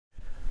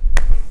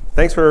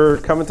Thanks for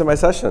coming to my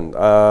session.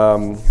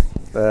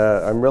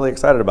 I'm really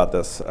excited about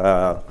this.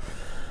 I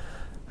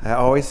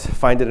always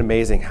find it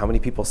amazing how many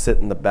people sit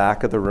in the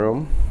back of the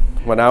room.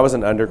 When I was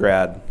an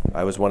undergrad,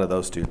 I was one of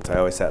those students. I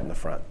always sat in the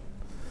front.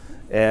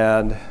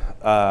 And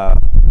I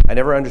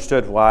never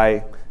understood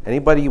why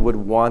anybody would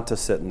want to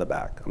sit in the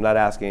back. I'm not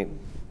asking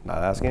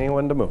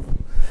anyone to move.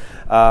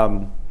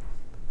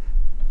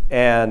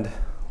 And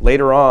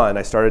later on,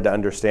 I started to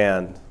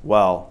understand,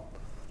 well,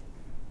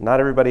 not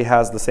everybody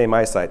has the same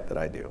eyesight that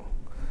I do.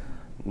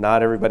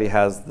 Not everybody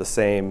has the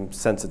same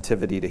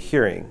sensitivity to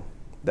hearing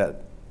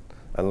that,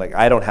 like,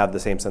 I don't have the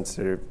same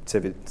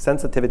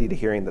sensitivity to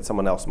hearing that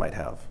someone else might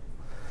have.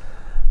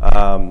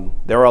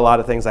 There were a lot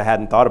of things I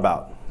hadn't thought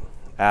about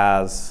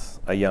as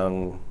a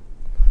young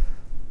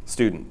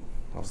student.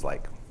 I was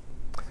like,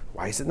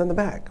 why are you sitting in the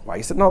back? Why are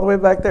you sitting all the way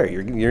back there?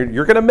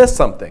 You're going to miss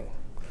something,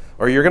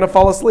 or you're going to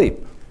fall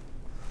asleep.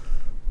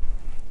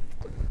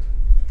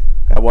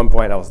 At one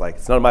point, I was like,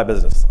 it's none of my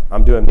business.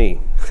 I'm doing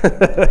me.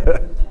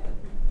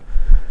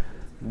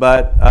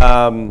 But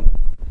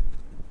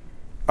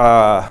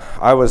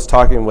I was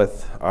talking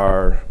with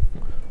our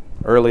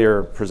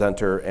earlier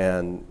presenter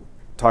and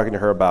talking to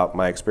her about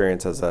my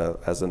experience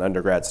as an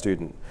undergrad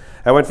student.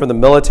 I went from the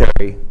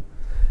military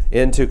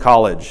into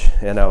college,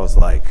 and I was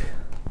like,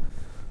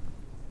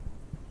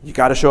 you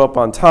got to show up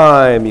on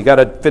time, you got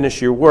to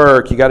finish your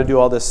work, you got to do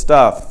all this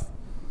stuff.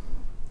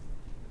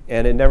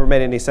 And it never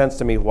made any sense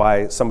to me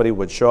why somebody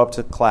would show up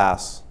to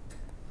class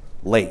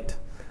late,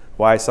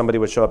 why somebody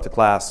would show up to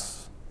class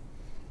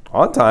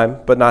on time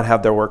but not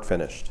have their work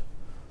finished.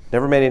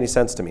 Never made any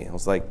sense to me. I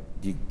was like,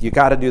 you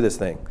got to do this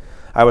thing.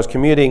 I was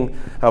commuting,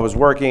 I was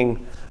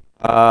working,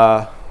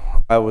 I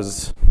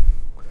was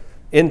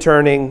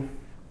interning,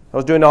 I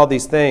was doing all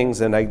these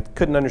things, and I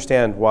couldn't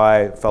understand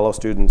why fellow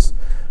students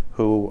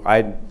who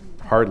I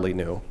hardly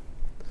knew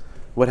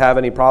would have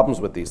any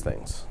problems with these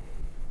things.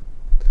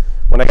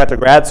 When I got to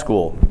grad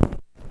school,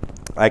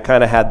 I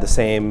kind of had the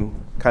same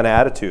kind of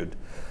attitude.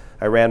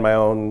 I ran my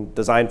own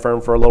design firm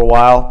for a little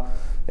while,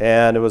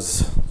 and it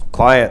was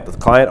the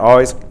client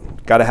always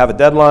got to have a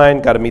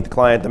deadline, got to meet the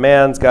client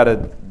demands, got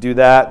to do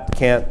that,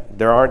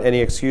 there aren't any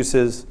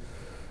excuses,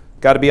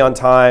 got to be on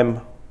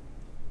time.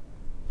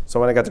 So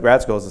when I got to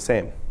grad school, it was the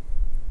same.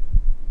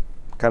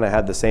 Kind of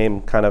had the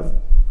same kind of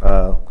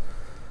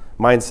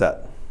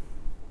mindset.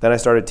 Then I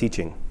started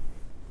teaching,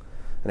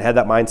 and I had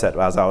that mindset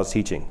as I was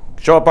teaching.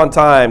 Show up on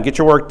time, get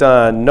your work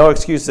done, no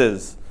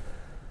excuses.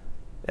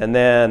 And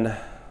then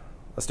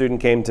a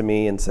student came to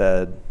me and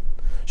said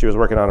she was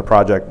working on a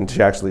project, and she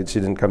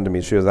didn't come to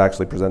me, she was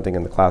actually presenting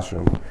in the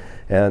classroom.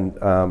 And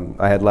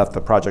I had left the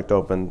project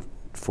open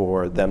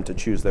for them to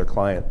choose their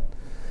client.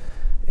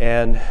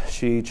 And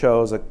she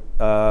chose a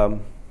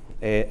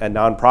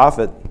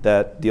nonprofit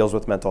that deals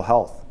with mental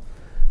health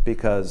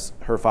because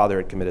her father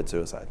had committed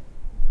suicide.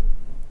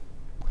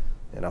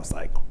 And I was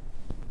like,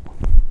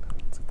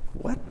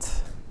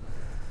 what?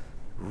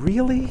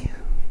 Really?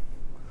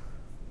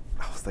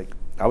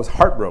 I was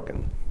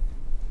heartbroken.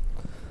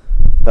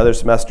 Another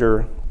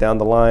semester down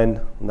the line,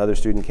 another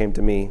student came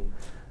to me.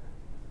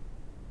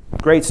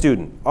 Great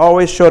student,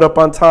 always showed up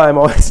on time,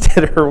 always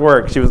did her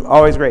work. She was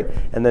always great.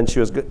 And then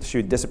she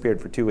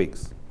disappeared for 2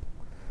 weeks.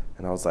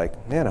 And I was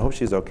like, man, I hope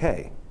she's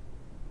okay.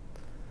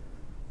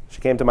 She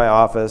came to my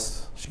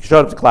office. She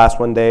showed up to class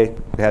one day.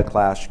 We had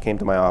class. She came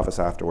to my office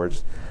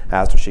afterwards,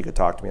 asked if she could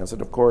talk to me. I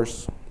said, of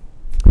course.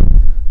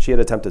 She had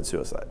attempted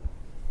suicide.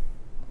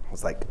 I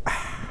was like,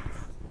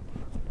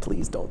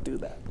 please don't do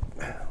that.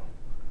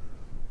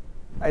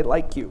 I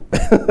like you.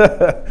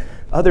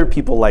 Other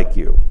people like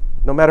you.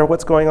 No matter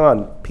what's going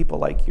on, people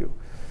like you.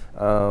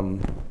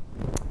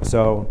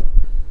 So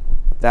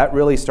that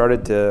really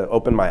started to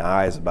open my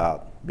eyes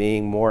about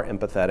being more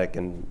empathetic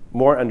and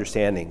more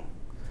understanding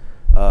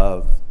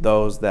of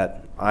those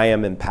that I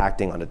am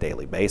impacting on a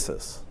daily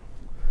basis.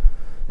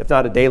 If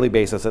not a daily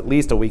basis, at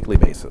least a weekly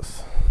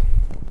basis.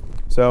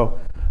 So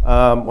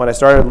when I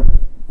started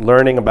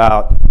learning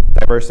about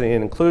diversity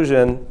and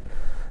inclusion,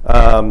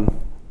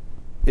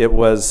 it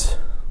was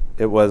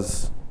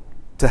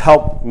to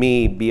help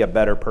me be a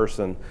better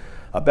person,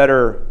 a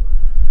better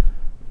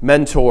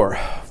mentor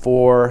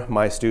for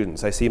my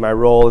students. I see my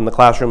role in the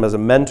classroom as a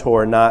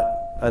mentor, not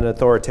an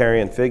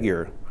authoritarian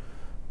figure,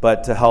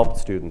 but to help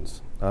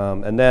students.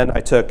 And then I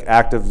took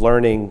active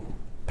learning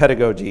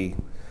pedagogy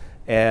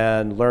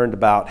and learned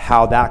about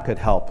how that could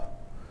help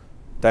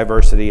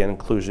diversity and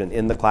inclusion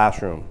in the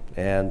classroom.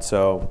 And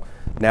so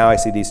now I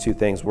see these two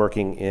things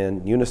working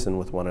in unison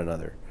with one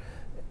another.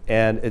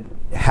 And it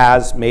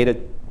has made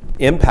an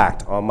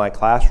impact on my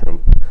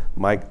classroom.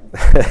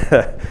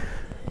 The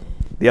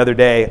other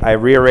day, I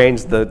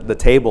rearranged the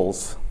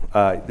tables.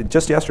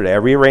 Just yesterday, I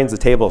rearranged the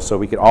tables so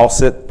we could all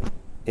sit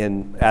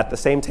at the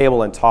same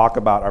table and talk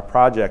about our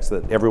projects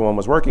that everyone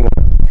was working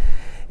on.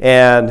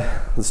 And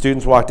the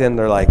students walked in,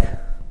 they're like,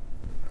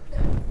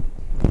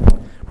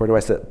 where do I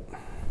sit?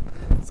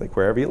 It's like,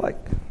 wherever you like.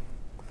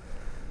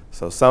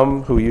 So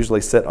some who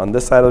usually sit on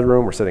this side of the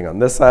room were sitting on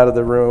this side of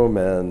the room,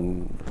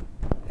 and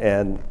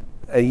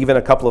even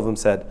a couple of them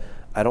said,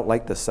 I don't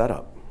like this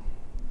setup.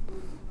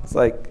 It's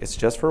like, it's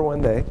just for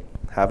one day.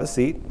 Have a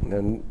seat,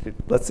 and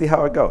let's see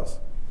how it goes.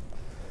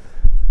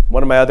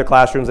 One of my other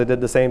classrooms, I did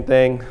the same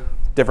thing.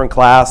 Different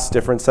class,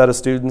 different set of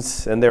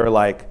students, and they were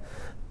like,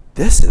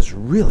 this is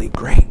really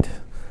great.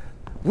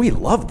 We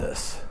love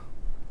this.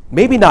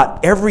 Maybe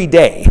not every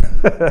day,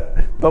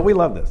 but we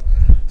love this.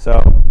 So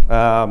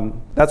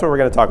that's what we're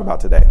going to talk about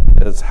today,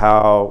 is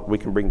how we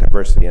can bring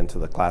diversity into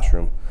the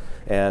classroom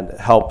and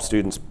help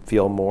students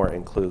feel more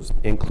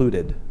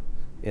included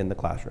in the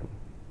classroom.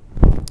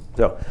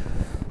 So,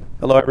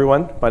 hello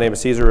everyone. My name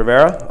is Cesar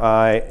Rivera.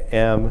 I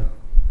am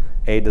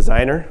a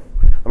designer.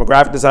 I'm a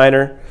graphic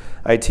designer.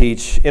 I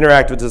teach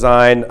interactive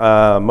design,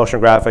 motion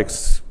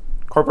graphics,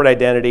 corporate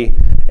identity,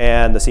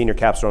 and the senior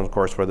capstone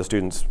course where the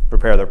students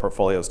prepare their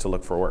portfolios to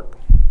look for work.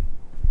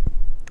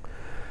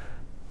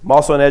 I'm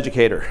also an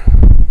educator.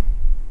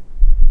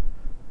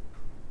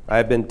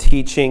 I've been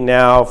teaching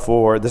now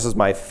for, this is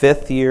my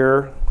 5th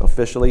year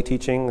officially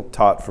teaching,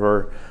 taught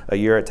for a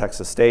year at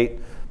Texas State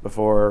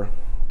before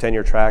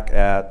tenure track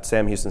at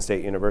Sam Houston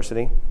State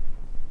University.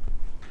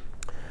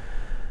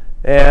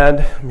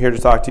 And I'm here to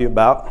talk to you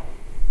about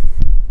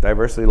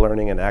diversity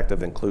learning and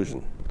active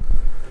inclusion.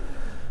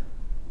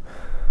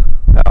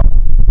 Now,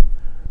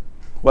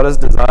 what does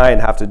design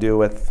have to do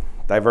with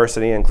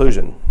diversity and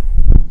inclusion?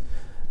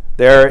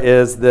 There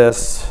is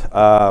this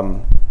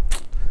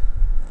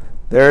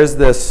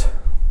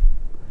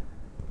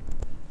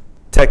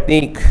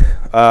technique,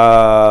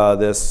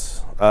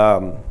 this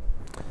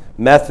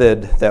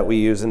method that we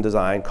use in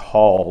design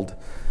called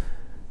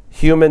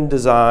human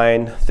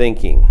design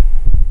thinking,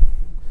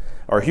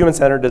 or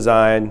human-centered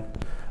design,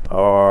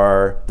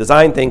 or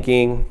design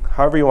thinking,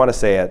 however you want to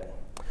say it.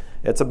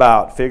 It's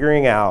about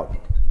figuring out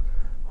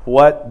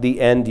what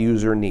the end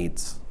user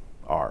needs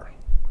are.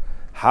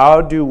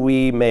 How do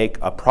we make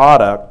a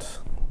product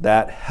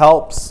that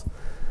helps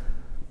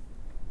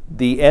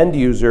the end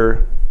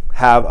user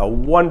have a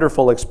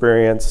wonderful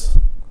experience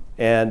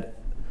and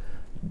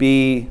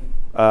be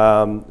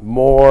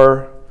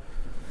more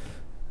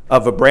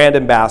of a brand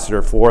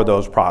ambassador for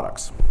those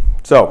products?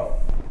 So,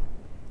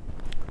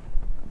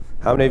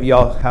 how many of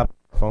y'all have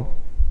a phone?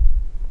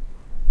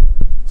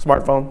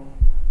 Smartphone?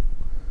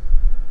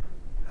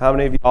 How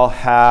many of y'all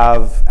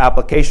have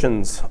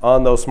applications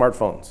on those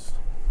smartphones?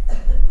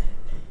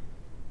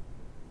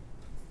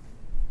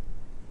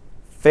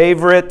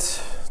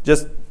 Favorite,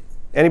 just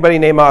anybody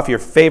name off your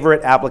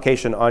favorite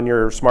application on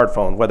your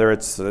smartphone, whether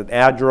it's an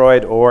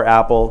Android or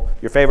Apple,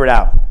 your favorite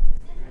app.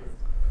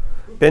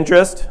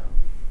 Pinterest?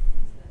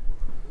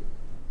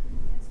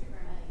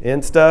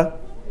 Insta?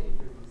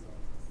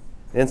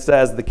 Insta,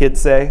 as the kids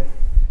say.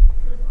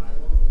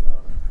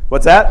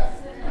 What's that?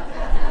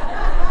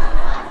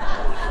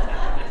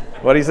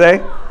 What do you say?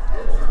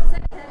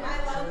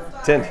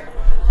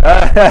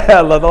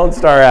 The Lone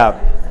Star app.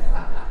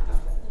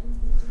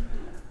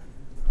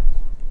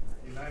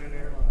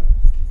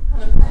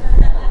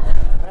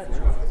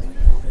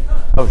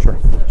 Oh, sure.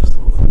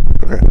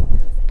 Okay.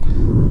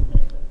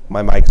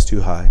 My mic's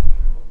too high.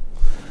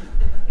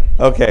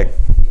 Okay.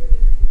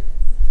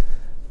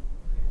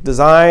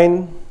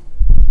 Design,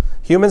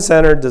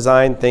 human-centered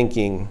design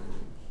thinking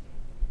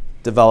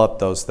developed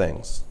those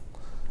things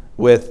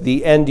with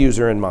the end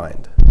user in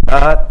mind,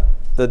 not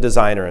the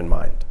designer in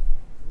mind.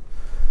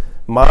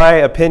 My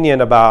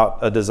opinion about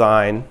a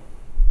design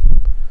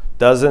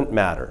doesn't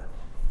matter.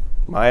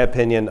 My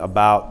opinion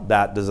about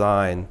that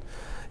design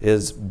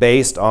is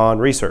based on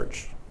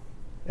research.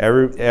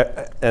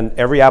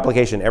 Every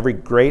application, every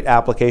great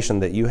application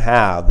that you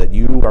have that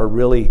you are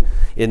really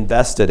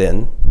invested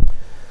in,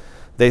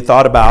 they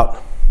thought about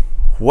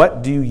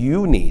what do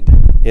you need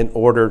in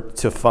order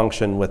to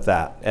function with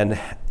that and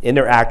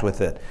interact with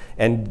it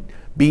and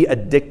be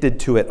addicted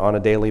to it on a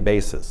daily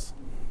basis.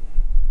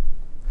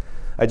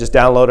 I just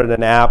downloaded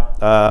an app.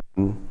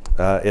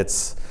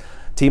 It's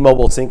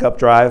T-Mobile Sync Up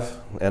Drive,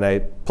 and I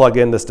plug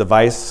in this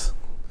device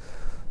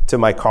to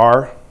my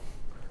car,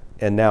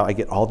 and now I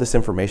get all this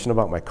information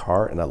about my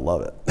car, and I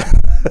love it.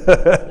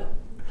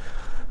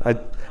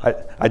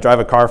 I drive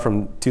a car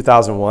from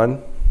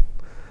 2001,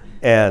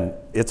 and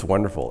it's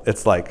wonderful.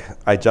 It's like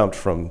I jumped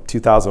from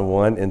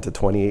 2001 into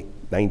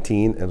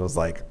 2019, and was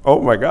like,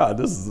 oh my God,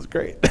 this is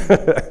great.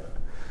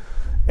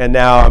 And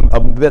now I'm a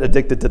bit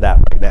addicted to that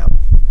right now.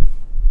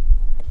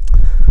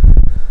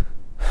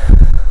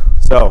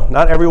 So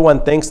not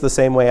everyone thinks the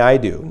same way I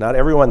do. Not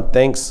everyone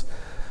thinks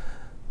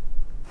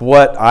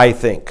what I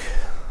think.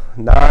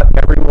 Not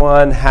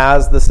everyone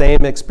has the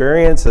same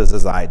experiences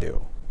as I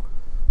do.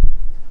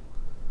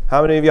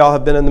 How many of y'all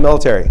have been in the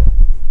military?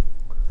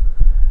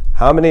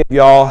 How many of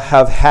y'all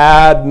have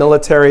had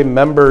military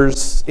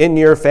members in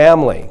your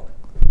family?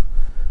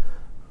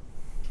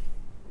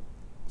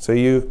 So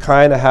you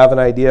kind of have an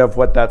idea of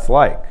what that's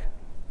like,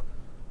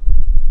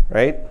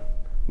 right?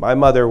 My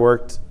mother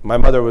was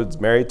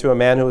married to a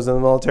man who was in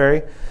the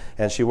military,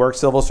 and she worked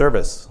civil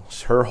service.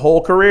 Her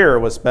whole career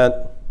was spent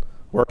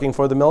working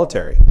for the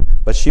military,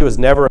 but she was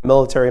never a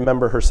military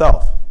member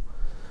herself.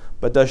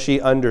 But does she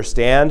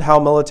understand how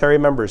military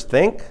members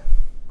think?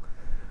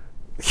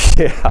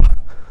 Yeah.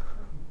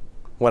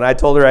 When I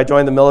told her I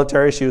joined the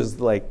military, she was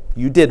like,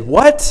 "You did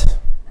what?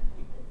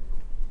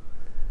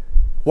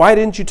 Why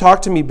didn't you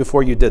talk to me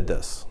before you did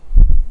this?"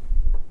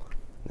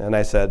 And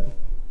I said,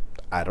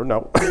 "I don't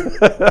know."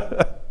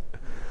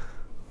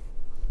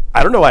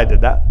 I don't know why I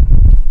did that.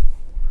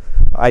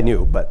 I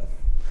knew, but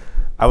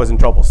I was in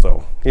trouble.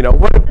 So, you know,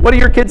 what do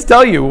your kids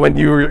tell you when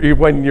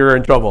you're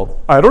in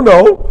trouble? I don't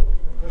know.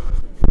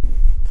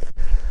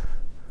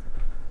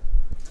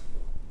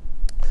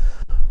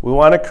 We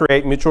want to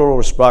create mutual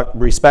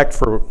respect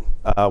for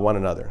one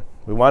another.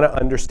 We want to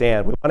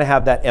understand. We want to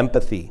have that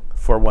empathy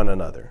for one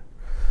another.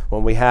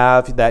 When we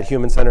have that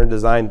human-centered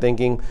design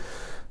thinking,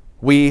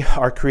 we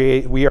are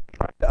trying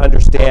to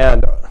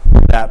understand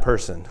that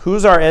person.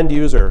 Who's our end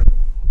user?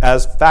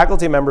 As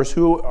faculty members,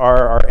 who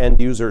are our end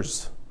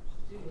users?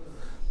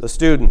 The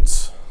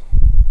students.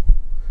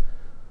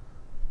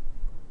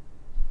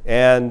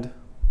 And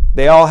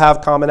they all have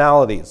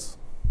commonalities,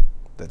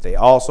 that they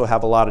also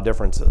have a lot of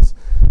differences.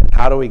 And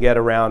how do we get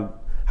around,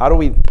 how do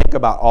we think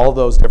about all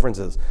those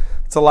differences?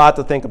 It's a lot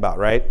to think about,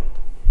 right?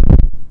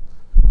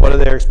 What are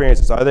their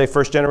experiences? Are they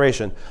first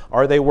generation?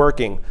 Are they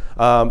working?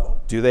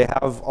 Do they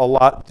have a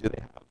lot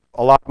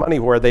of money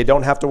where they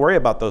don't have to worry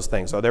about those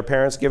things? Are their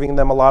parents giving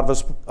them a lot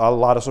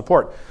of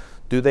support?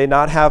 Do they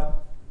not have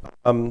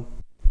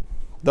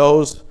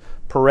those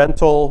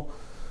parental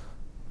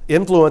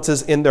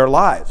influences in their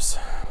lives?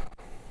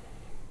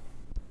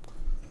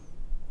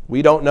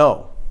 We don't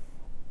know.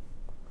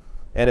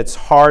 And it's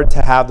hard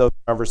to have those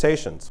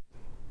conversations.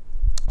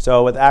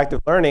 So with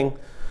active learning,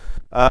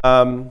 this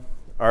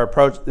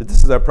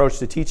is an approach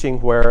to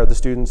teaching where the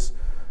students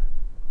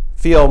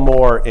feel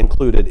more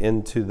included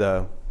into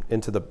the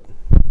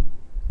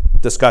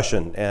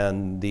discussion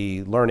and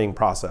the learning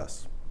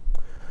process.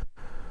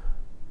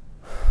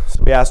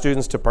 So we ask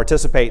students to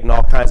participate in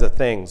all kinds of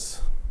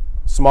things,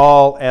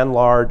 small and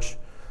large,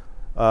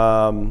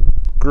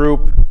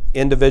 group,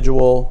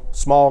 individual,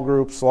 small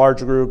groups, large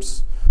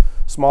groups,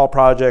 small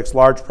projects,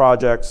 large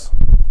projects,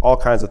 all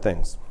kinds of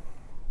things.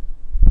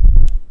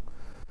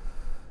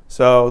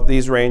 So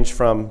these range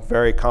from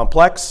very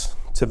complex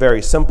to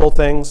very simple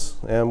things,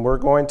 and we're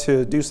going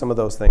to do some of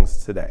those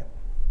things today.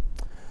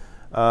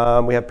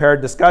 We have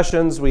paired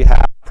discussions, we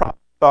have problem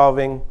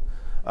solving,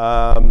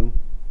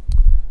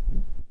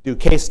 do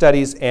case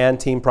studies and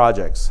team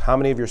projects. How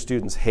many of your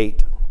students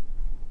hate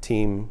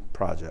team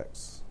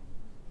projects?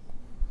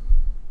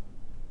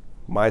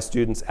 My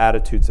students'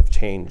 attitudes have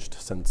changed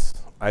since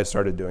I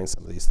started doing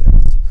some of these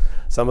things.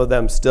 Some of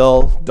them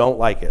still don't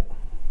like it.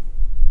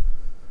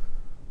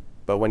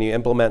 But when you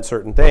implement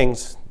certain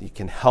things, you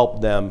can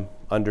help them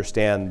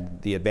understand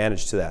the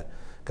advantage to that.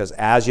 Because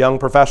as young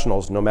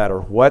professionals, no matter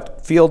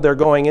what field they're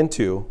going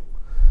into,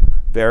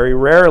 very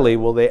rarely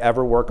will they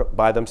ever work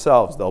by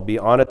themselves. They'll be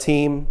on a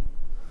team,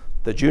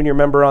 the junior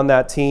member on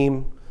that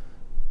team,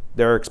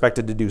 they're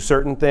expected to do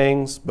certain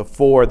things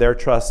before they're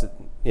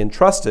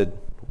entrusted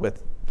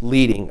with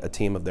leading a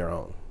team of their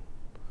own,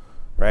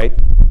 right?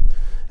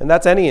 And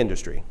that's any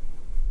industry.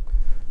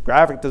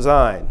 Graphic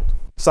design,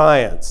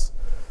 science,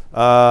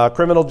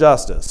 criminal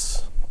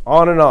justice,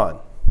 on and on.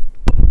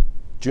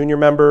 Junior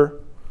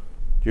member,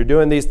 you're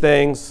doing these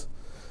things.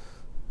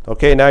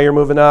 Okay, now you're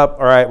moving up.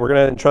 All right, we're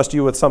going to entrust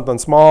you with something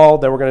small,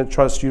 then we're going to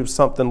entrust you with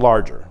something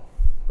larger,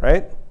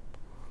 right?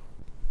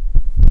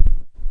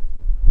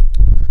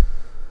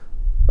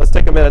 Let's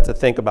take a minute to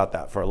think about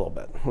that for a little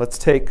bit. Let's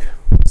take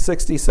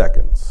 60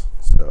 seconds.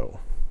 So,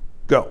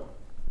 go.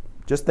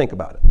 Just think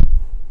about it.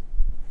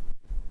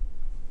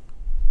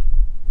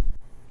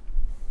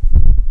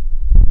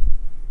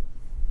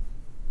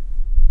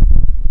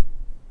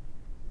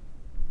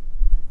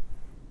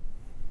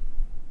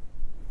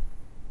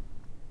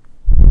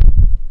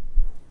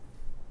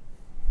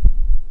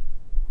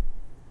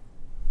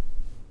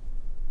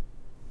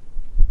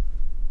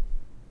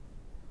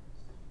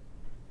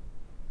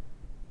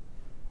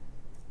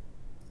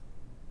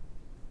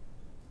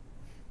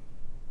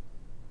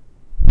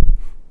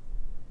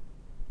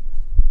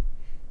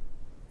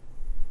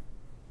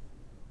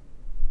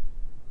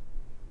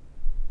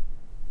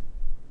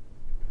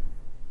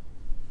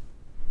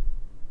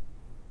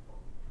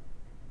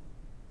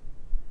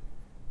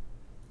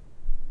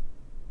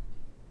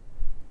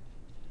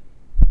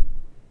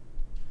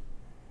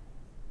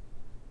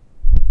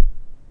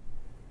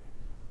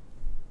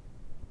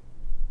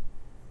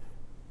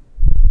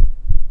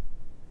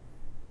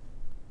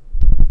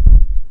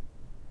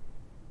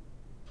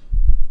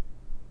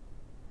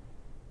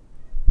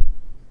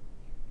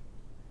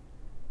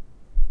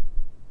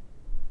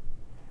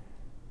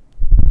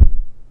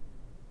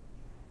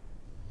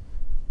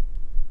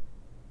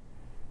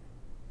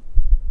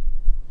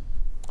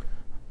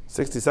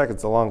 "60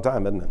 seconds is a long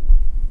time, isn't it?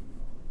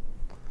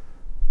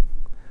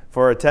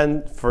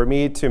 For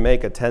me to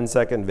make a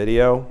 10-second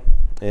video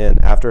in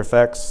After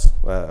Effects,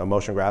 a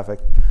motion graphic,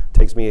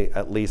 takes me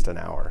at least an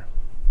hour.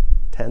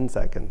 10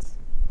 seconds.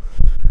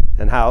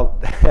 And I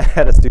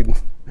had a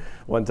student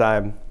one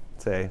time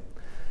say,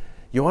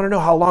 "You want to know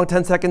how long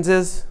 10 seconds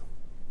is?"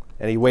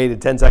 And he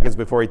waited 10 seconds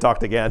before he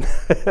talked again.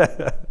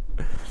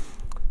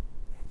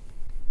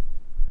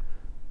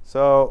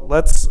 So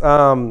let's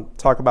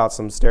talk about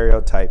some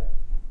stereotype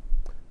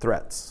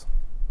threats.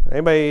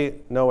 Anybody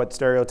know what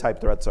stereotype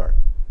threats are?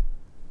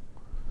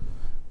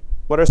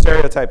 What are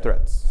stereotype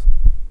threats?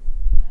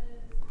 That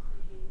is the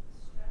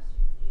stress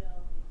you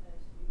feel because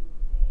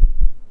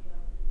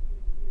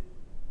you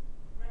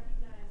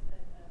recognize that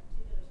a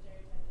particular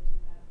stereotype that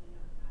you have may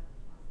not have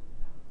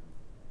positive outcomes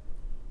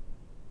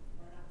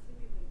or not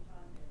typically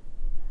positive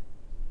in that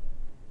particular.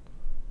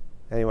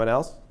 Anyone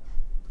else?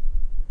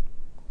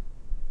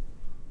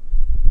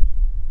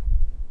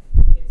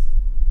 It's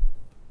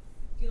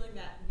feeling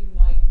that you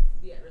might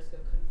be at risk of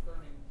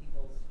confirming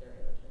people's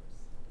stereotypes.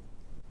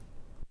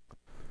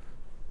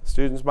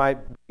 Students might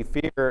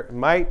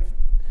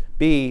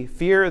be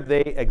fear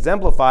they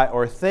exemplify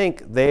or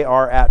think they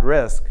are at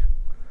risk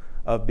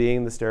of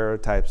being the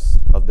stereotypes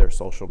of their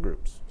social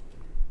groups.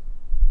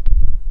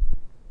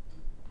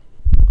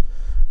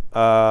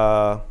 When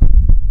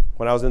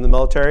I was in the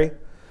military,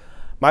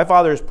 my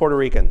father is Puerto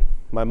Rican.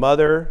 My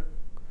mother,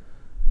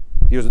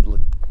 he was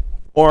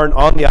born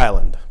on the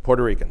island,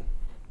 Puerto Rican.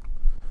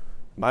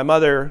 My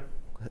mother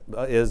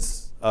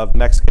is of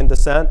Mexican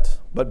descent,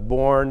 but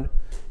born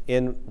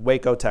in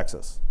Waco,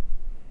 Texas.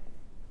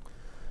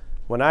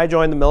 When I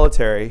joined the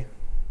military,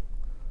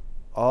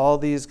 all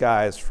these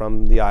guys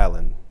from the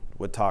island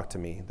would talk to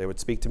me. They would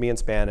speak to me in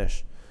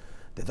Spanish.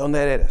 ¿De dónde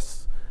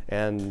eres?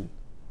 And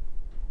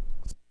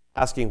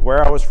asking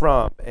where I was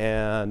from,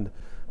 and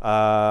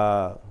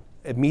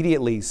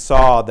immediately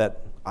saw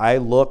that I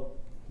looked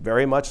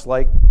very much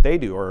like they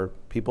do, or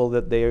people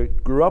that they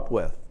grew up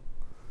with.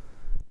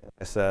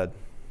 I said,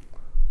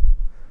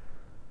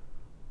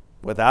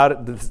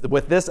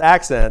 with this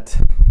accent,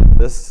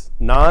 this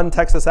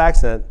non-Texas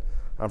accent,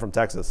 I'm from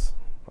Texas.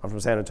 I'm from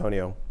San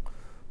Antonio.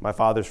 My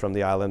father's from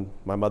the island.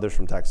 My mother's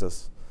from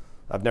Texas.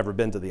 I've never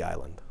been to the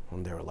island.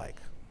 And they were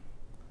like,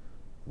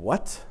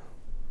 what?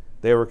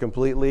 They were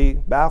completely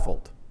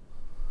baffled.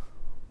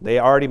 They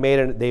already made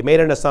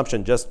an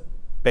assumption just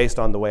based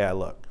on the way I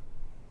look.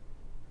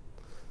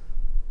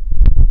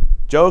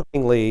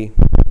 Jokingly,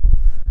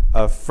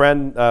 a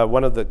friend,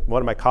 one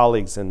of my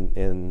colleagues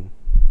in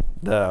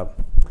the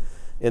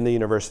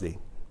university,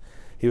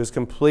 he's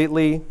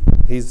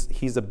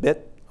a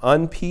bit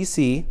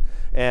un-PC,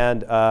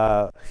 and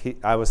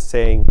I was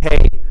saying,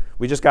 hey,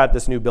 we just got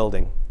this new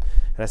building.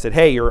 And I said,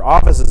 hey, your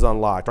office is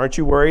unlocked. Aren't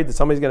you worried that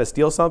somebody's going to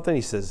steal something?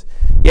 He says,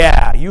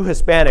 yeah, you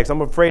Hispanics. I'm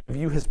afraid of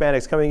you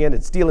Hispanics coming in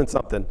and stealing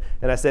something.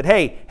 And I said,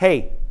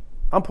 hey,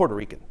 I'm Puerto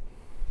Rican.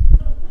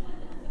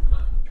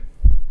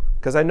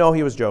 Because I know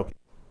he was joking.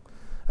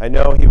 I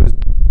know he was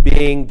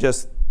being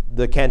just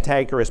the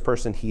cantankerous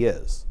person he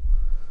is.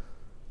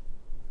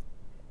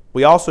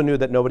 We also knew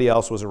that nobody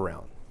else was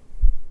around.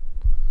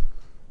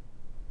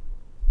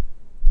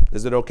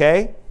 Is it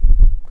okay?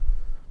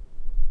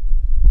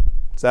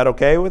 Is that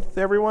okay with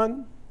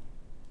everyone?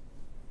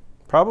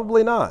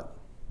 Probably not.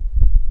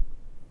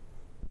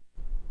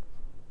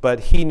 But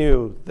he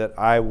knew that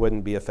I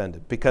wouldn't be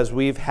offended because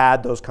we've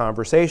had those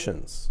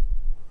conversations.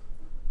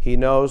 He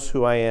knows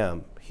who I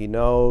am. He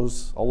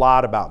knows a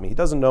lot about me. He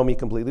doesn't know me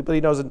completely, but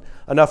he knows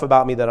enough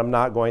about me that I'm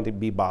not going to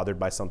be bothered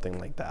by something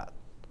like that.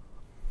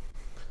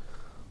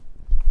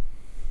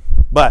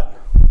 But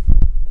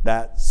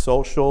that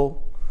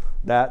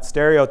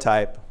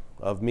stereotype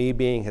of me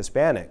being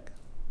Hispanic,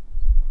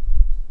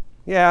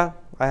 yeah,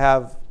 I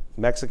have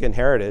Mexican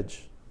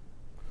heritage,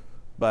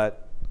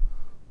 but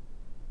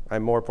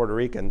I'm more Puerto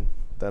Rican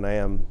than I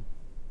am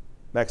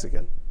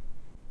Mexican.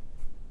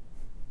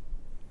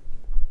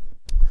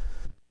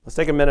 Let's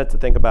take a minute to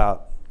think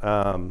about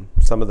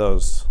some of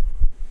those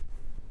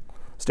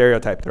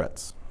stereotype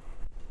threats.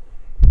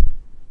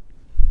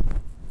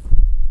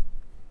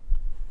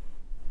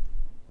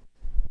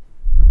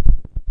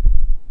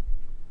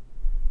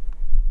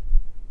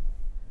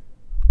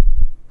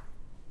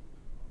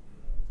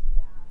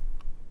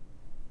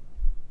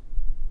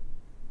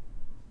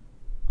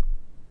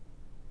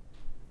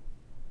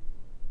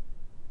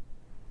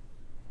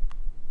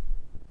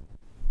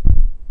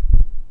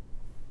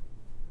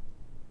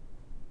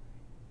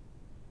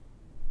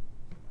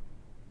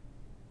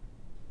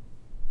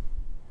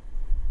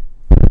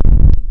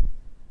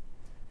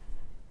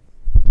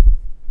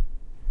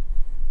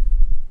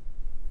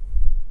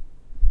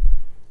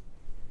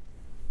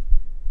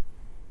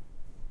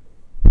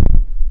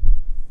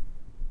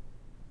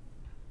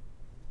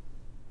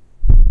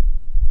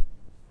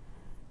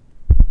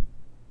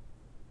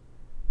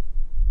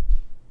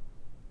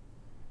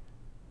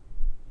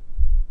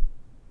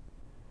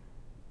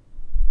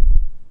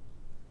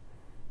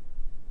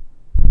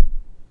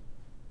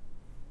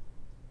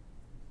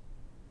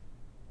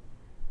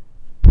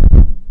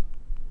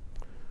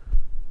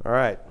 All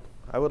right,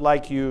 I would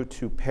like you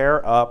to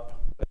pair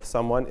up with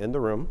someone in the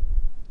room.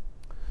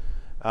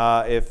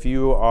 If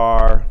you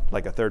are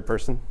like a third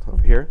person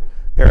over here,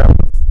 pair up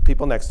with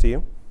people next to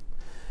you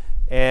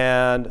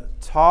and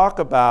talk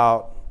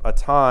about a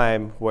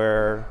time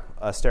where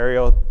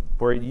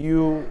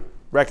you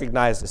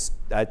recognized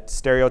a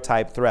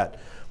stereotype threat,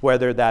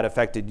 whether that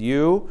affected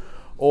you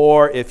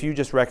or if you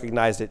just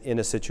recognized it in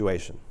a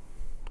situation.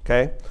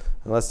 Okay?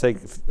 And let's take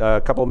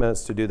a couple of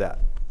minutes to do that.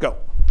 Go.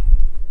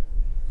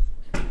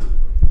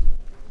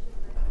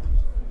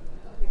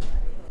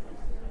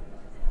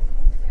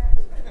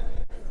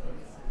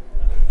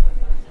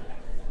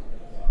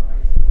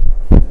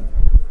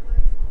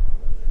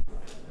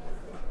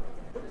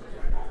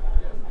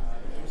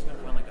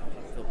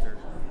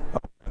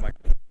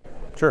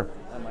 Sure.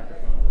 That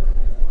microphone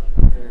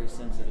is very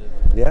sensitive.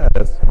 Yeah,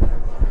 it is.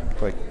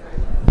 Like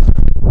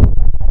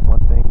one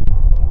thing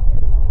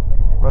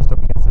brushed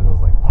up against it, it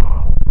was like.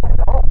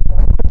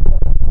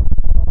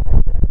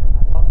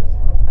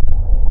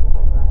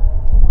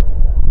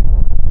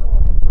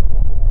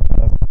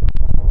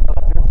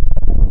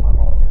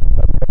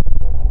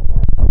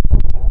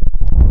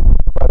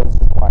 It's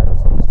just wire,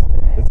 so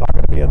it's not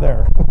going to be in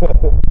there.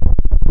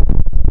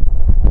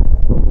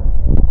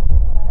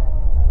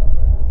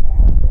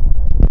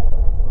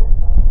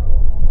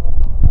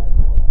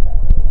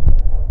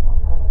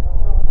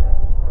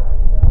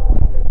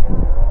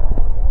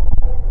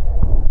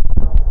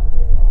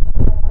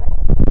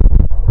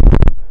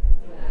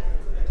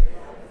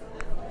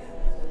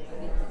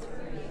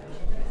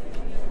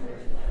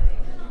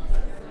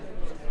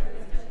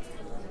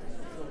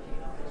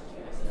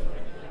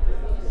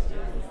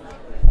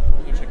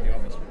 You can check the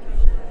office.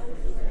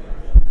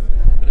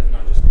 But if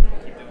not, just keep doing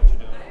what you're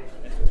doing.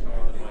 It's just more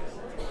of advice.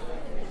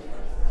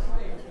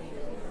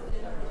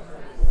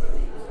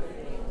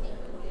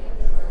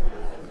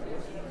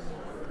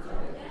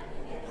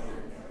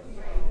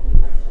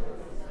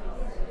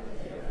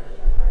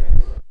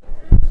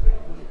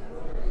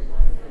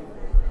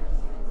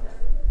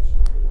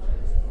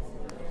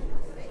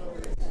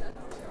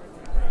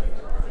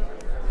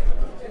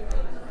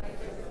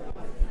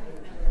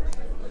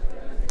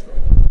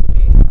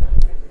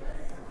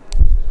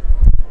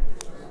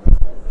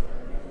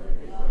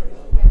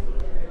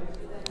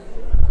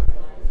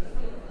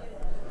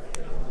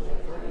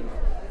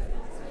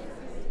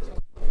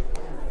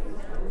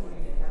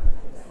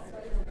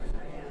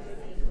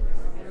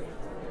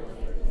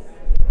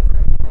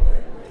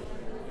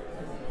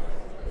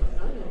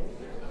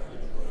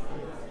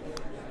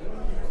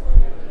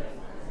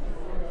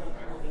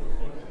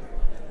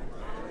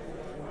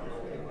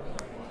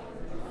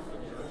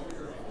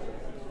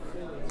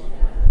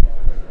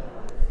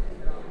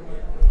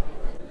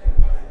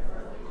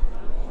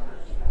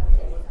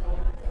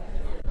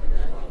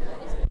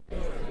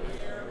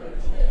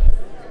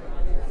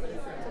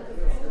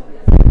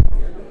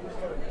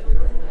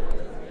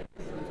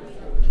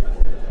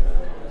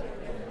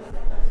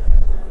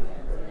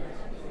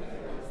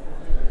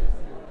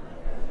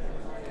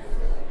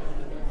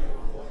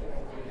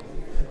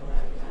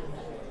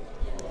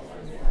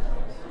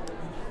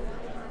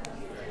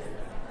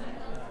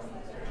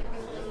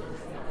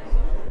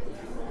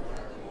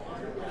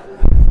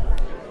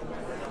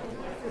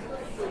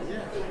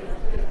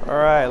 All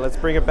right, let's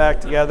bring it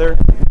back together.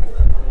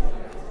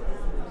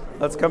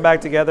 Let's come back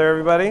together,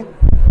 everybody.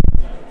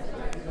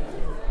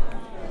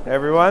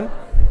 Everyone.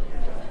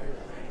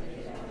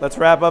 Let's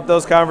wrap up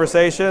those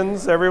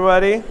conversations,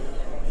 everybody.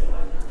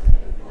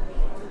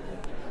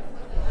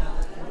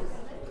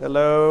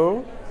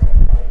 Hello.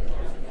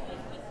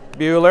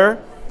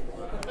 Bueller.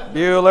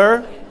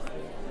 Bueller.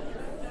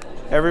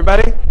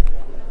 Everybody?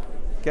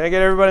 Can I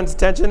get everybody's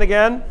attention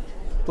again,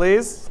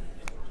 please?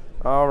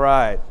 All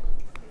right.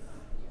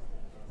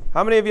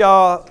 How many of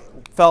y'all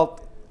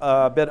felt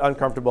a bit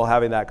uncomfortable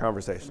having that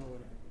conversation?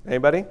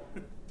 Anybody?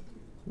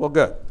 Well,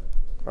 good.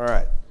 All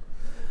right.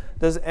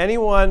 Does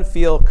anyone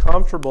feel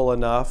comfortable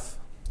enough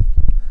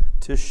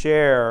to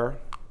share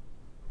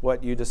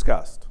what you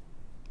discussed?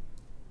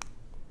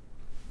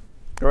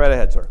 Go right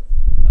ahead, sir.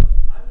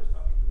 I was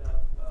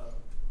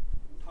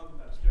talking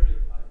about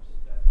stereotypes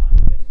that I'm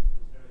basically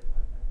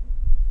stereotyping,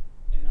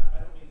 and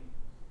I don't mean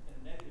in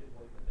a negative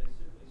way, but they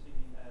simply see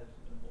me as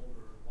an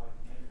older white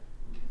man.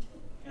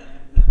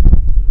 And the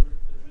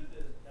truth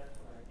is that's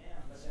what I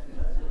am. But then,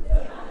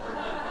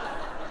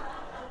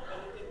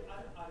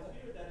 I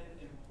fear that it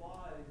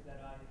implies that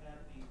I have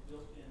these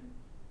built-in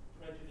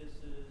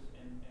prejudices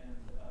and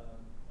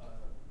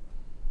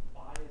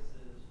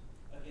biases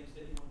against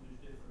anyone who's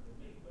different than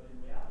me. But in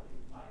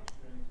reality, my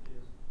experience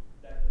is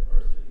that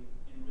diversity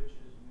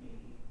enriches me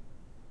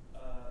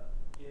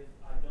if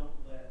I don't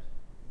let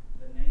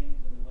the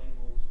names and the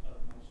labels of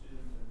my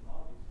students and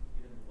colleagues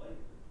get in the way of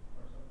it,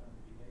 or sometimes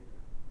the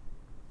behavior.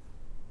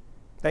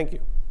 Thank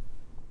you.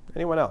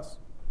 Anyone else?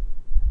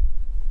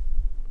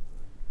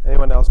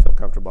 Anyone else feel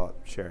comfortable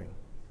sharing?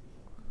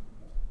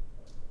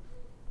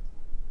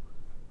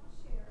 I'll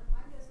share.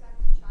 Mine goes back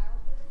to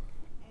childhood,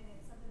 and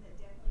it's something that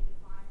definitely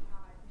defined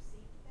how I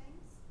perceived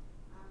things.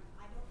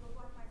 I don't look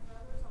like my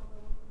brothers,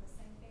 although we're from the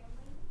same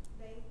family.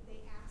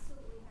 They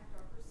absolutely have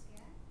darker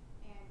skin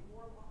and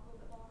wore a little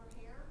bit longer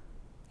hair,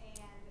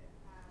 and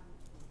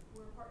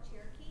we're part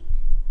Cherokee.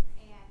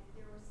 And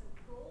there were some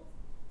cruel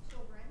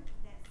children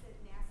that said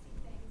nasty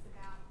things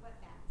about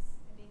wetbacks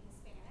and being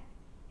Hispanic.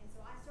 And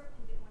so I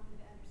certainly didn't want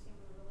them to understand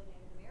we were really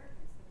Native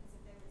Americans, because if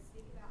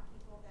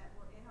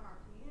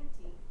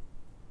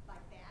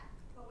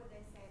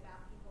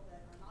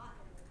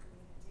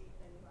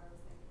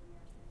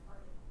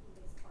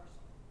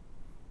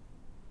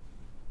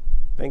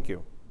Thank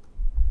you.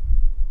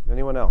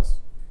 Anyone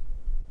else?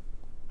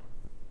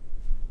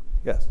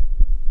 Yes.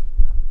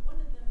 One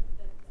of them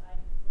that I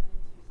run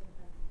into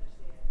sometimes,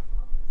 especially at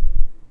conferences,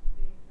 is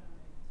being from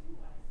a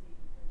 2YC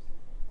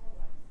versus a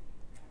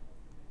 4YC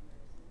faculty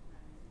member.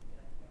 Sometimes you feel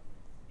like you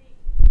don't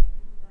speak because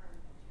you might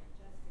confirm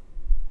that you're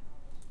just getting the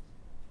knowledge.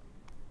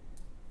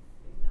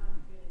 It's not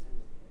good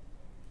enough.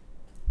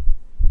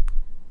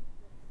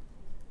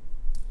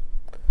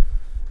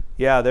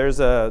 Yeah,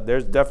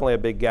 there's definitely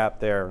a big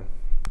gap there.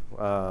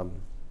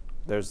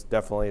 There's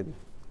definitely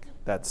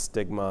that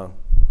stigma,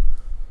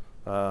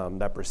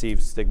 that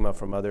perceived stigma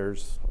from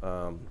others.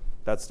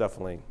 That's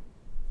definitely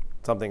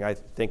something I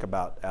think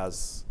about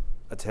as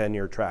a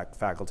tenure-track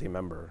faculty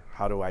member.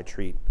 How do I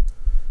treat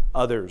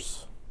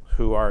others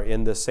who are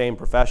in the same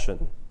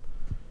profession?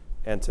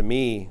 And to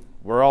me,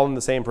 we're all in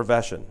the same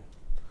profession.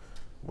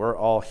 We're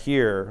all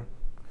here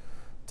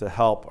to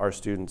help our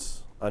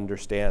students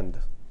understand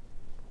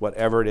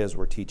whatever it is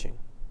we're teaching.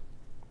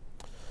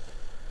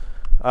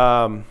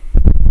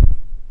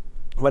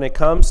 When it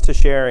comes to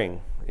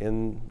sharing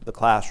in the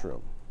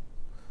classroom,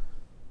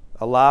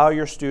 allow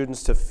your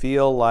students to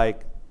feel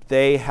like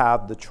they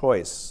have the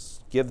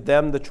choice. Give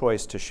them the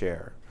choice to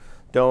share.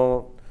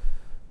 Don't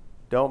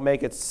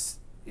make it,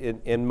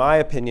 in my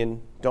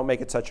opinion, don't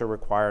make it such a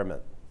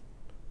requirement.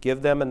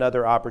 Give them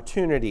another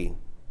opportunity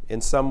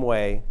in some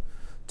way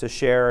to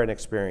share an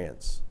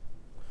experience.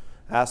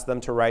 Ask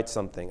them to write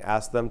something.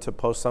 Ask them to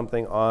post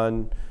something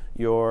on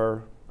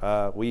your,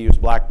 we use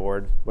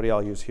Blackboard. What do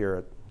y'all use here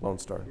at Lone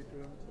Star?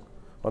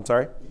 I'm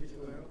sorry?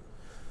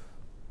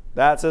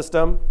 That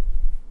system,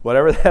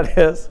 whatever that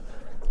is,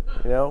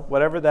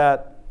 whatever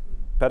that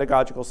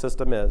pedagogical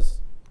system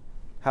is,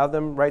 have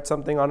them write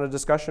something on a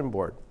discussion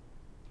board.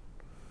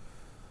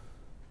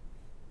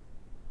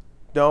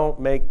 Don't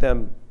make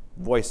them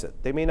voice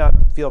it. They may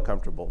not feel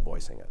comfortable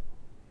voicing it.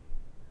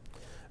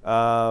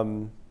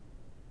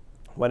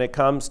 When it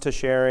comes to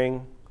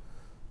sharing,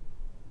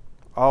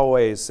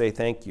 always say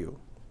thank you.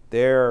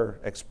 They're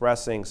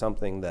expressing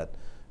something that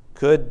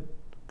could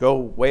go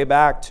way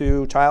back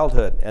to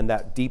childhood and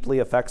that deeply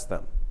affects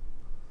them,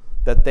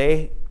 that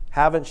they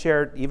haven't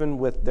shared even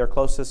with their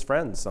closest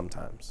friends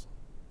sometimes.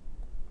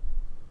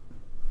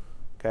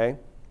 Okay?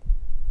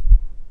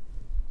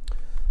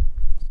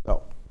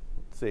 So,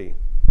 let's see.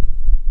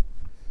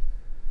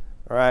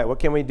 All right, what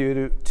can we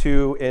do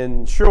to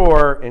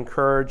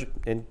encourage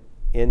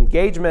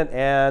engagement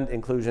and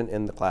inclusion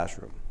in the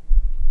classroom?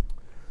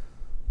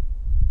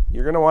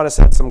 You're going to want to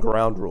set some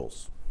ground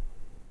rules.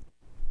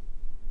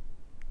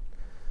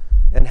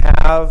 And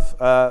have,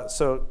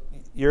 so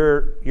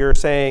you're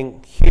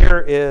saying,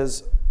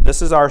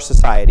 this is our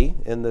society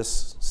in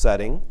this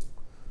setting,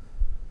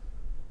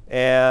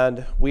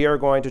 and we are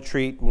going to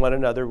treat one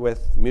another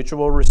with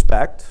mutual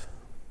respect,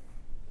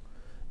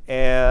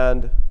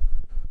 and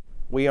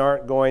we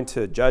aren't going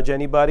to judge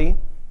anybody.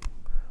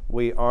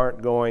 We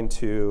aren't going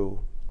to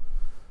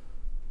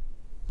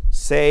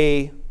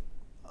say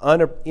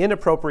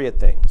inappropriate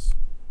things.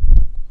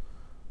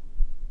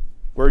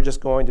 We're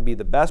just going to be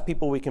the best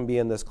people we can be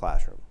in this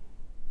classroom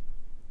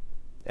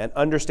and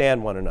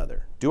understand one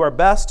another. Do our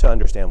best to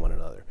understand one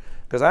another.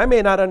 Because I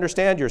may not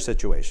understand your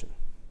situation.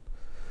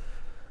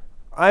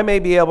 I may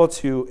be able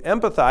to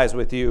empathize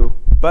with you,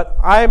 but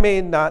I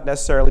may not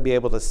necessarily be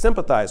able to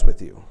sympathize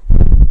with you.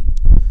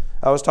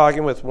 I was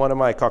talking with one of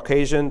my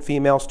Caucasian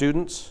female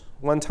students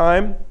one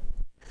time,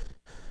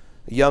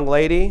 a young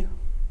lady.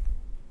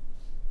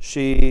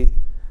 She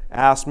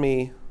asked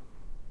me,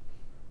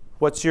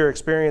 what's your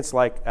experience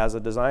like as a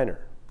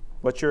designer?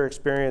 What's your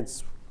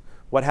experience?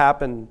 What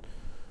happened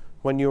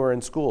when you were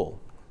in school?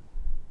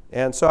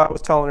 And so I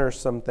was telling her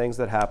some things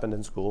that happened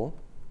in school.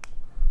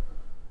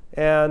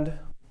 And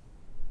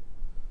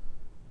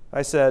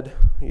I said,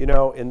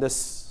 in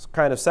this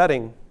kind of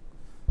setting,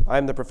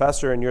 I'm the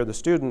professor and you're the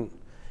student,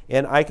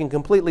 and I can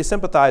completely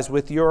sympathize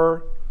with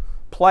your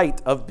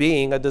plight of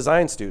being a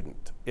design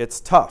student. It's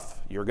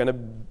tough. You're going to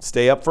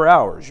stay up for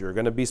hours. You're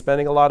going to be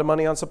spending a lot of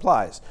money on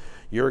supplies.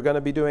 You're going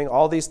to be doing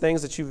all these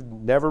things that you've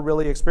never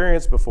really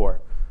experienced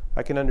before.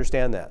 I can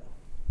understand that.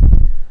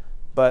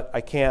 But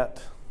I can't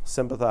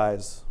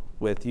sympathize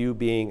with you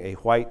being a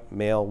white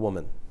male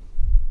woman.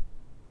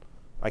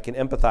 I can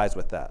empathize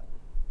with that.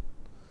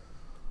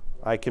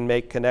 I can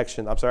make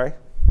connection. I'm sorry,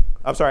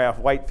 a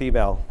white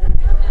female.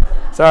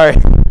 sorry,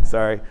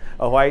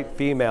 a white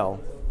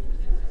female.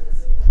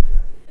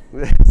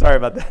 Sorry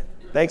about that.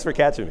 Thanks for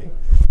catching me.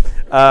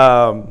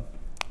 But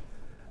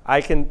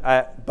I can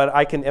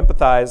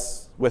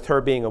empathize with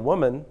her being a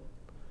woman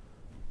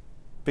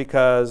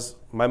because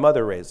my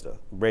mother raised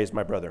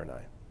my brother and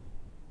I.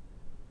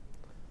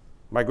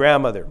 My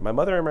mother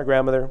and my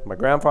grandmother, my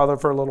grandfather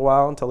for a little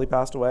while until he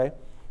passed away,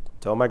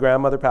 until my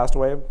grandmother passed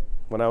away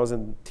when I was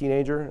a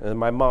teenager, and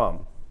my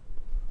mom.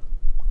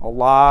 A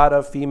lot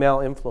of female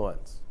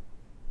influence.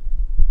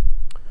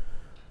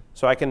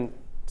 So I can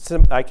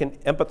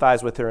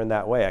empathize with her in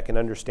that way. I can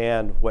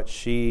understand what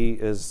she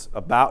is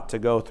about to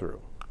go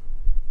through.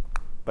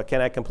 But can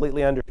I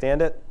completely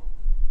understand it?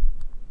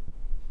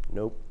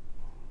 Nope.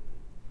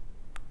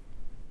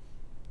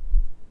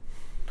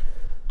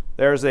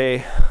 There's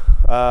a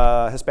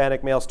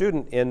Hispanic male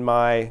student in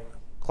my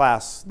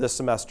class this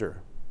semester.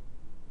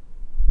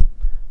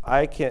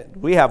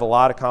 We have a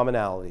lot of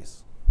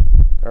commonalities.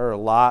 There are a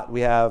lot we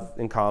have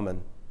in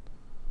common.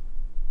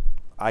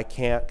 I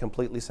can't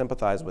completely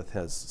sympathize with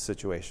his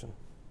situation.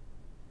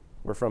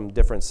 We're from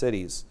different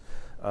cities.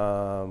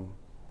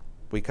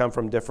 We come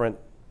from different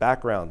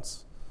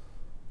backgrounds.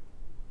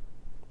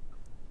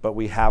 But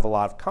we have a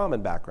lot of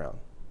common background.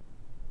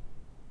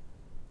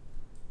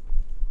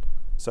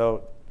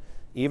 So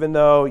even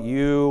though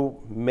you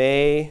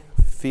may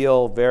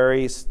feel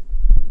very,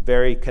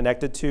 very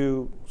connected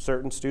to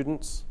certain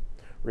students,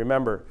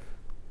 remember,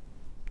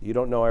 you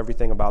don't know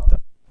everything about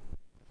them.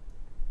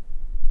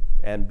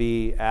 And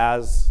be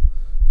as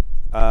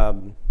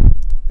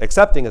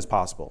accepting as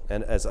possible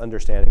and as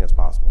understanding as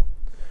possible.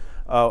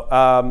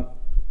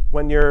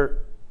 When you're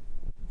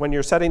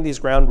setting these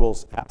ground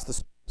rules, ask the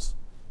students,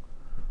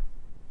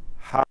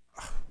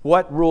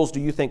 what rules do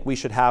you think we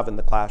should have in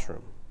the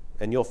classroom?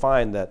 And you'll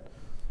find that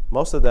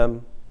most of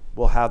them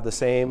will have the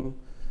same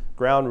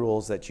ground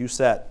rules that you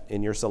set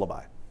in your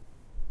syllabi.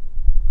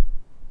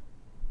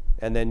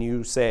 And then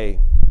you say,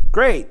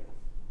 great,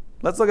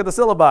 let's look at the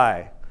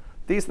syllabi.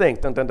 These things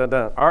dun, dun, dun,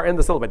 dun, are in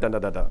the syllabi. Dun,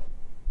 dun, dun, dun.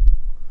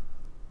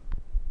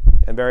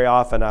 And very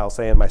often I'll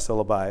say in my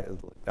syllabi,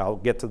 I'll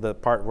get to the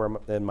part where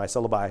in my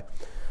syllabi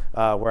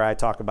where I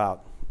talk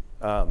about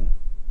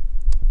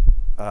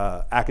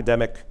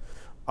academic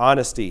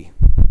honesty.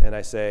 And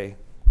I say,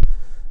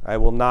 I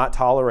will not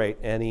tolerate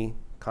any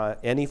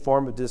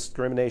form of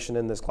discrimination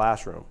in this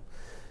classroom.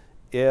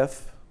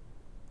 If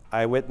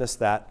I witness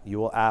that, you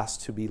will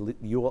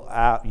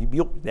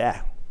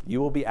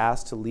be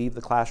asked to leave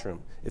the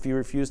classroom. If you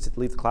refuse to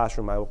leave the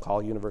classroom, I will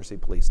call university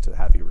police to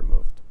have you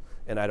removed.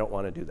 And I don't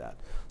want to do that.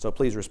 So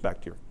please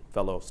respect your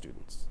fellow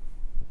students.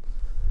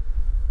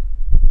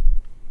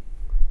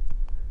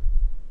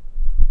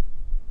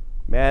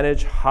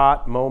 Manage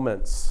hot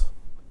moments.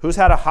 Who's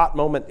had a hot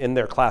moment in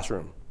their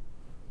classroom?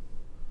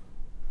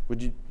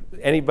 Would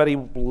any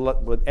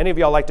of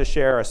y'all like to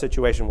share a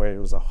situation where it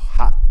was a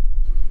hot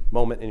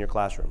moment in your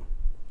classroom?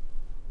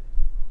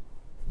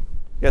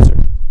 Yes, sir.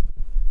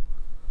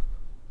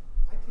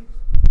 I teach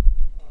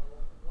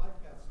life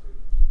path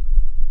students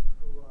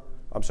who are.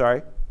 I'm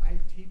sorry? I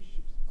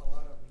teach a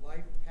lot of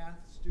life path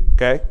students.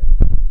 Okay.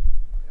 Who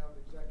have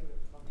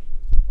executive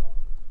functions,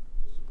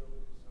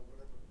 disabilities, or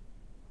whatever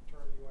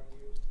term you want to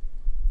use.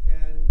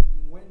 And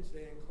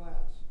Wednesday in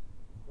class,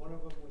 one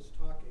of them was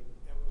talking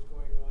and was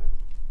going on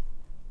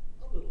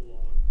a little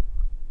long,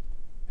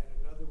 and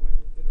another one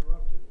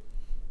interrupted it.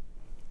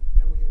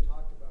 And we had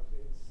talked about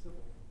being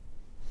civil.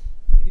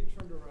 And he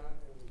turned around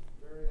and was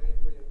very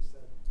angry and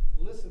said,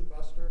 "Listen,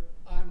 Buster,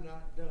 I'm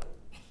not done."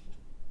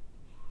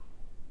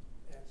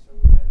 And so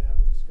we had to have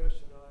a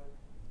discussion on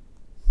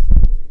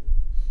civility.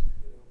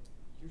 You know,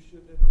 you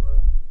should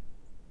interrupt,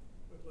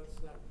 but let's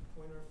not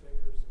point our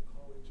fingers and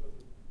call each other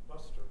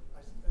Buster.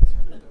 I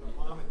sounded like a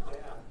mom and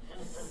dad.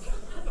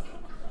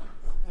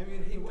 I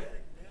mean, he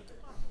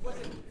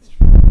wasn't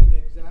screaming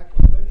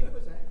exactly, but he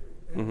was angry.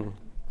 And,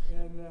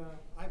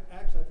 I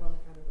found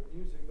it kind of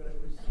amusing, but it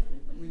was,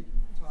 we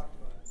talked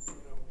about it, you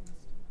know,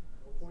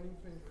 no pointing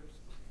fingers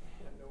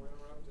and no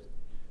interrupting.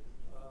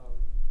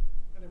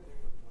 And everything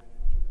went fine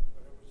after that,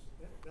 but it was,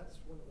 that's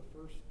one of the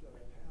first that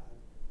I've had.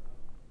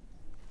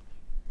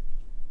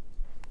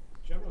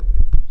 Generally,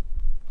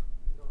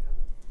 you don't have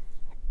that.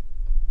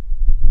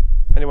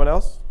 Anyone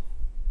else?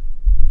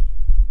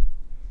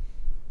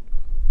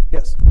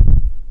 Yes. I've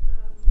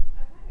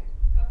had a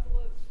couple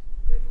of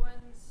good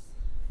ones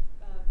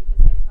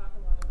because I talk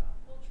a lot about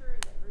culture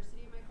and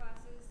diversity in my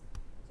classes.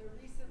 So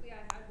recently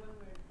I had one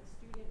where a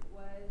student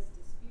was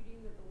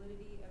disputing the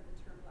validity of the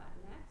term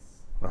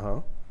Latinx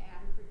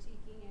and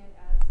critiquing it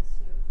as a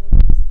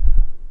snowflake's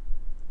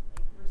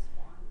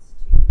response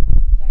to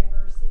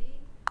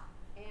diversity.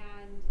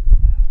 And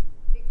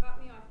it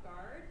caught me off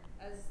guard,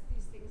 as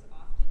these things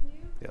often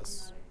do.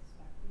 Yes. I'm not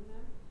expecting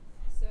them.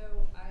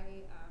 So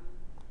I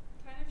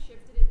kind of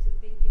shifted it to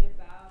thinking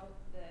about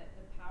the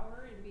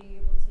power in being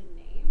able to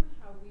name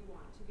how we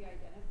want to be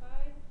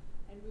identified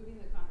and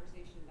moving the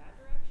conversation in that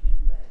direction.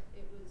 But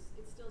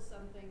it's still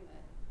something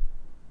that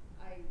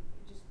I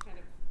just kind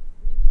of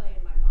replay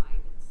in my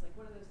mind. It's like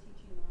one of those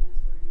teaching moments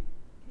where you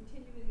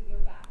continually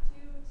go back to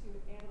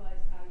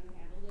analyze how you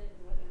handled it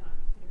and whether or not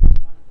you could have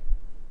responded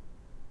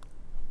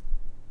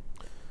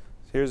differently.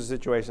 Here's the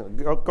situation.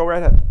 Go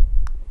right ahead.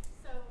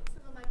 So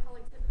some of my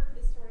colleagues have heard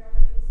this story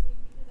already this week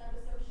because I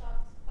was so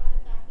shocked by the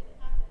fact that it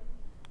happened,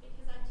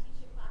 because I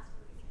teach a class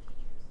for future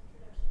teachers,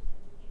 Introduction to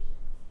Education.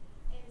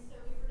 And so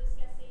we were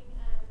discussing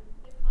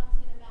the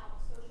content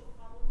about social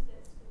problems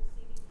that schools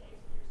see these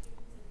days with their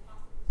students and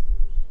possible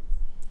solutions.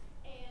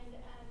 And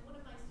one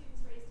of my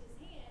students raised his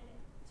hand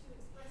to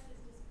express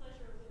his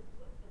displeasure with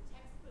what the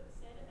textbook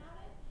said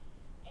about it.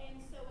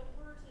 And so in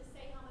order to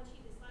say how much he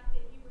disliked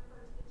it, he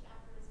referred to the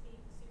chapter as being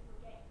super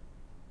gay.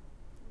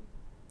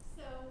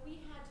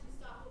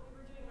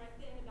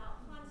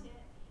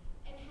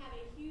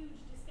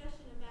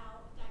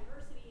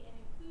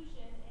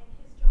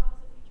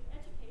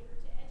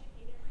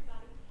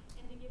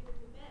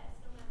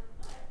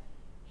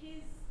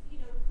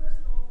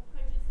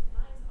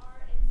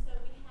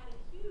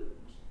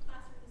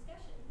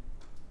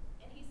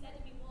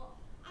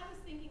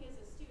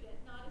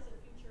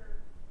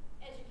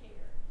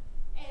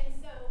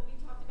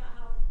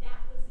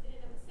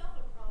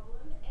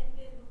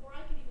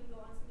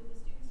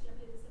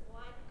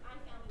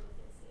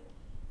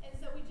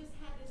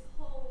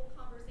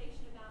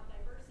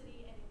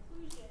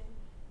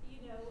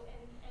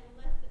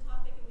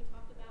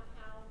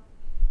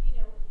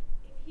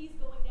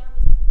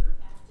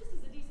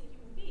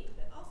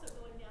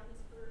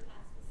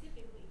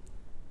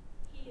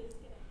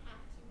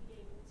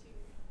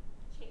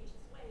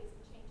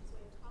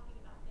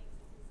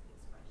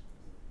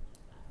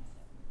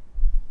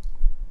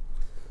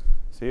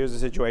 So here's a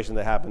situation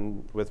that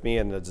happened with me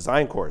in a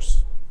design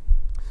course.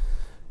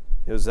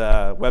 It was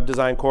a web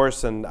design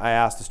course, and I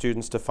asked the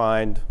students to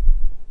find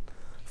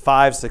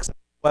 5 successful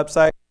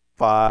websites,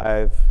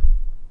 5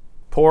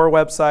 poor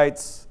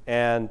websites,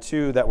 and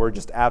 2 that were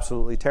just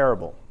absolutely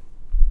terrible.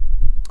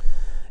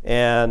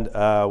 And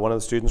one of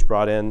the students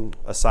brought in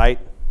a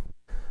site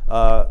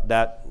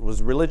that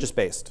was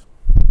religious-based.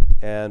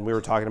 And we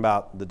were talking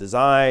about the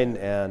design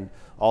and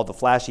all the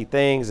flashy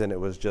things, and it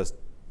was just,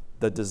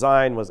 the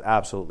design was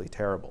absolutely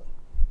terrible.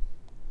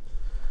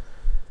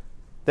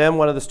 Then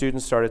one of the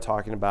students started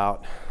talking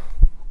about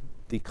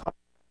the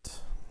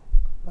content,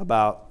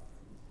 about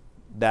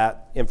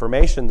that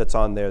information that's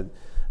on there,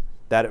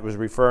 that it was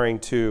referring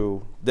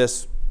to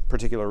this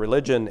particular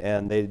religion,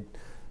 and they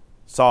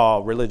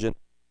saw religion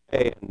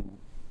and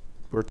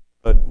were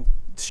told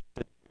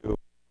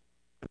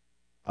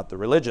about the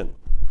religion.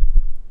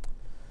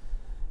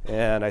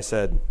 And I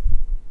said,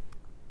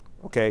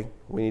 okay,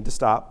 we need to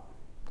stop.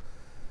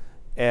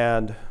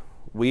 And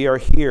we are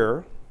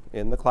here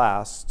in the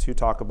class to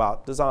talk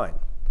about design.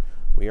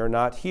 We are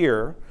not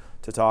here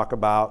to talk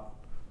about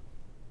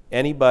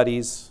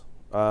anybody's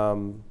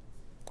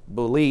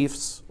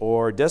beliefs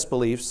or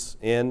disbeliefs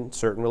in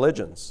certain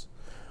religions.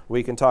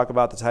 We can talk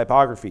about the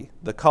typography,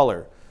 the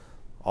color,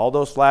 all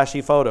those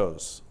flashy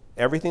photos,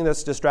 everything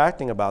that's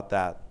distracting about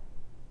that.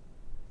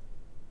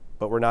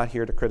 But we're not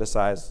here to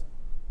criticize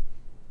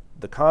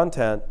the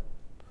content,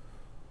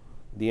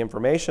 the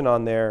information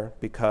on there,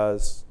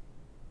 because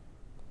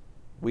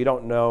we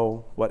don't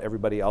know what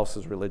everybody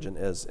else's religion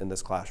is in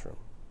this classroom.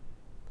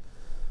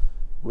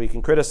 We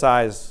can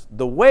criticize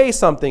the way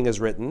something is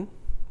written.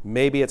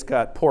 Maybe it's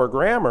got poor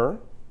grammar,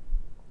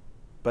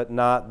 but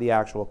not the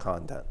actual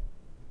content.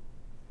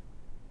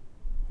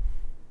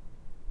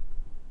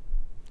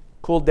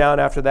 Cooled down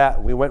after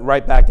that. We went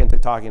right back into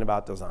talking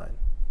about design.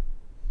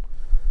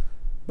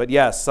 But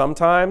yes,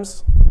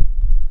 sometimes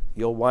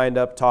you'll wind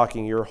up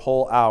talking your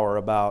whole hour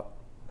about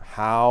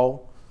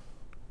how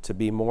to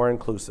be more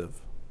inclusive,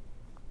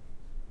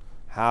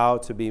 how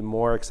to be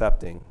more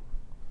accepting.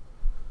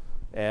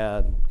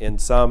 And in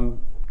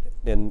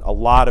a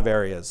lot of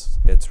areas,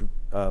 it's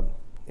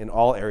in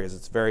all areas,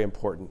 it's very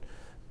important.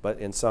 But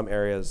in some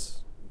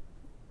areas,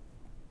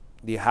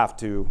 you have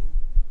to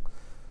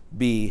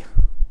be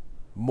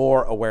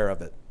more aware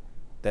of it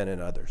than in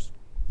others.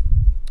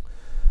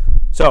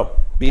 So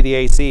be the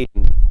AC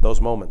in those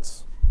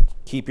moments.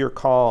 Keep your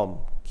calm,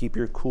 keep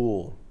your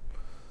cool.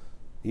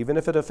 Even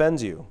if it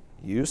offends you,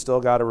 you still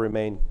got to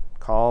remain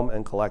calm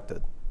and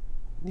collected.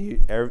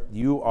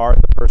 You are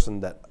the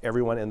person that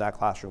everyone in that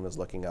classroom is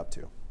looking up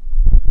to.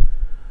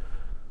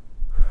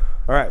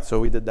 All right, so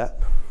we did that.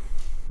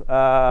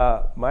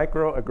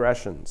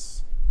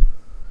 Microaggressions.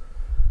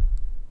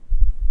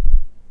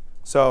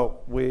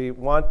 So we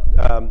want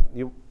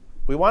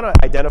to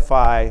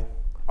identify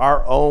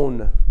our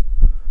own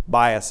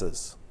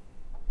biases.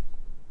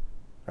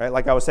 Right?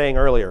 Like I was saying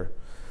earlier,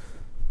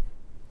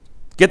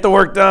 get the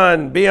work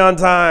done, be on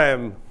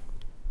time.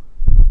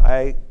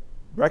 I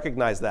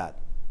recognize that.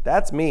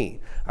 That's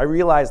me. I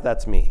realize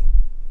that's me.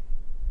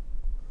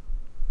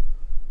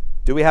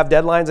 Do we have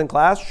deadlines in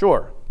class?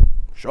 Sure.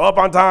 Show up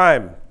on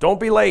time. Don't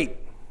be late.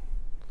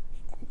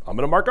 I'm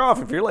going to mark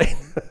off if you're late.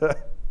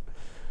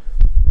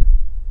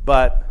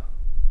 But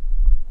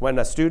when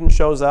a student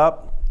shows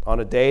up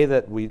on a day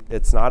that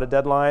it's not a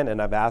deadline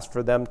and I've asked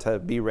for them to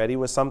be ready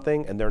with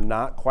something and they're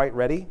not quite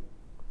ready,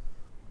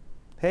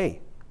 hey,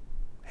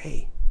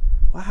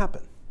 what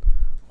happened?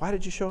 Why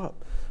did you show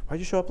up? Why did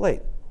you show up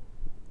late?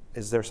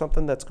 Is there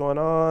something that's going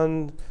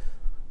on?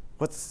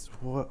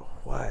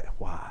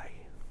 Why?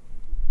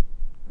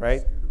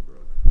 Right?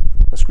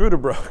 A scooter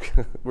broke.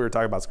 We were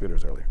talking about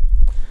scooters earlier.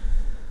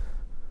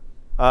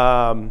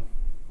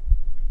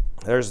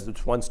 There's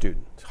this one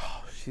student.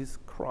 Oh, she's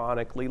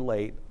chronically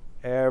late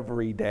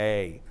every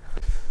day.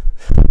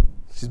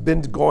 She's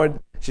been going,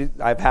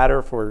 I've had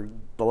her for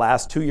the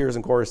last 2 years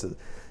in courses,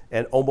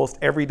 and almost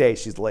every day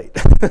she's late.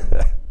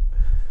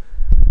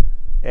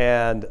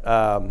 And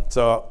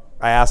so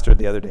I asked her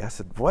the other day, I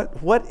said,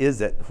 what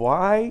is it?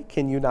 Why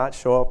can you not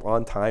show up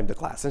on time to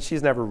class? And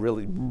she's never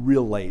really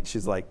real late.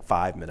 She's like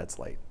 5 minutes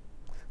late.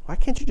 Why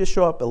can't you just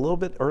show up a little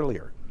bit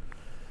earlier?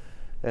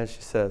 And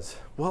she says,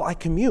 well, I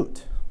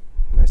commute.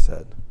 And I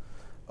said,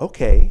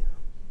 okay.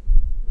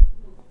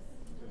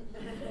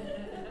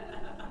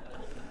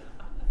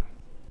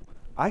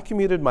 I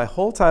commuted my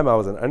whole time. I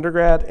was an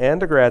undergrad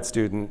and a grad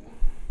student,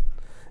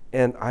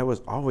 and I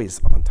was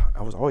always on time.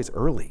 I was always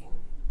early.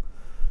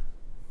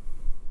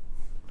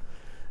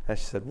 And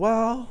she said,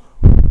 well,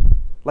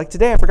 like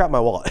today I forgot my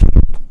wallet.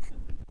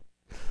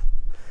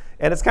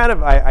 And it's kind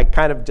of, I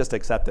kind of just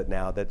accept it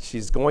now that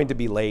she's going to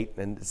be late,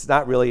 and it's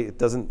not really, it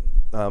doesn't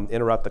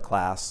interrupt the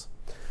class.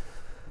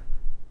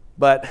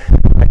 But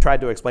I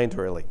tried to explain to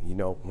her, like, you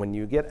know, when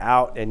you get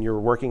out and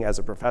you're working as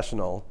a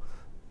professional,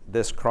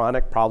 this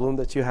chronic problem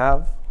that you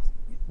have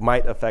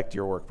might affect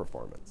your work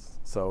performance.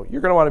 So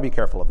you're going to want to be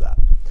careful of that.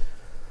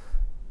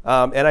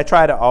 And I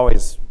try to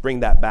always bring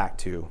that back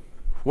to,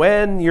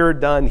 when you're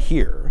done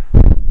here,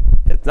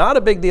 it's not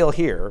a big deal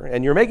here,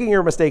 and you're making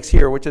your mistakes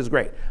here, which is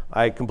great.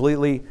 I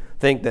completely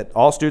think that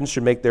all students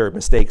should make their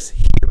mistakes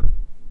here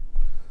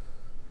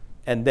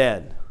and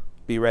then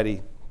be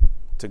ready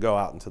to go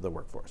out into the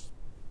workforce.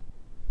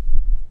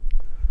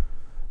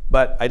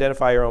 But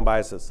identify your own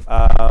biases.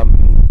 I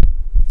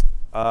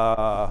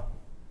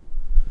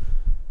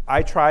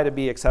try to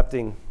be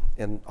accepting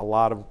in a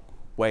lot of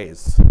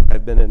ways.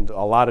 I've been in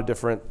a lot of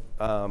different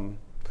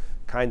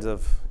kinds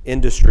of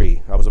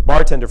industry. I was a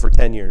bartender for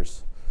 10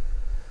 years.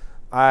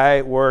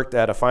 I worked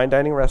at a fine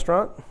dining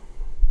restaurant,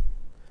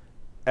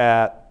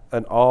 at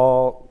an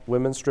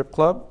all-women strip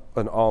club,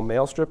 an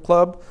all-male strip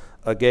club,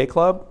 a gay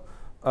club,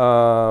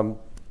 a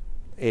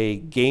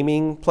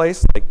gaming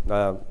place, like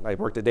I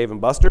worked at Dave &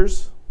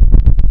 Buster's.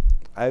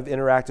 I've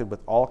interacted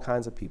with all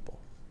kinds of people.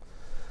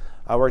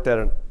 I worked at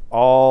at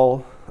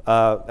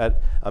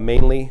a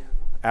mainly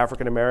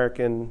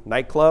African-American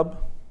nightclub,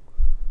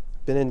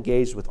 been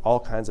engaged with all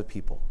kinds of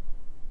people.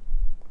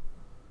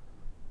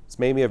 It's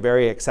made me a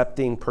very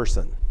accepting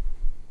person.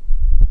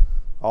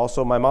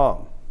 Also my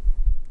mom.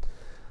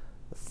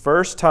 The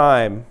first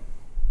time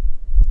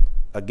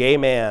a gay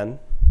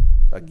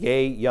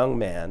young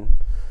man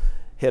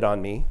hit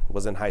on me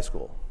was in high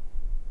school.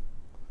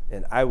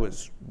 And I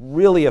was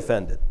really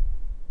offended.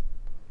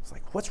 I was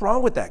like, what's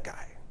wrong with that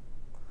guy?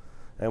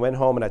 And I went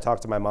home and I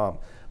talked to my mom.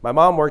 My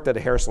mom worked at a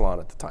hair salon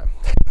at the time.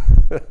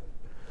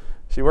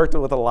 She worked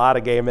with a lot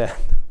of gay men.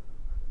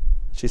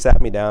 She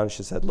sat me down and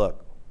she said,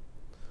 look,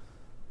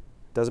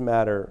 it doesn't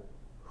matter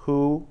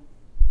who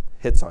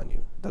hits on you.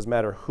 It doesn't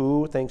matter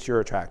who thinks you're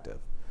attractive.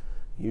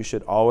 You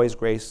should always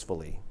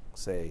gracefully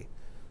say,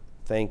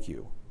 thank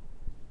you.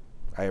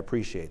 I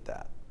appreciate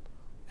that.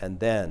 And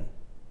then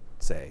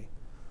say,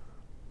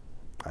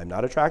 I'm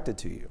not attracted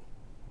to you.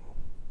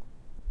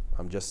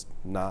 I'm just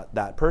not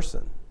that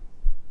person.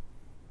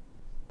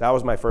 That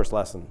was my first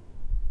lesson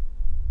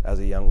as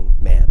a young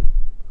man.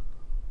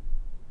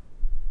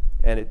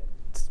 And it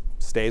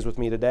stays with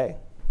me today.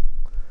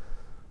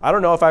 I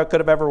don't know if I could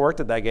have ever worked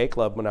at that gay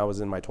club when I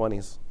was in my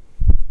 20s.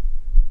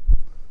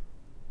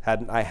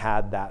 Hadn't I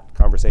had that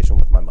conversation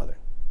with my mother.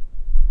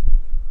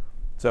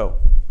 So,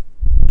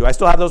 do I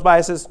still have those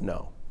biases?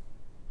 No.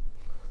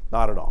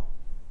 Not at all.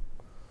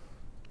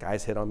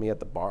 Guys hit on me at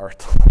the bar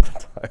all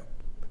the time.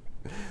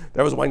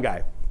 There was one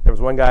guy.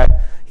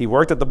 He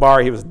worked at the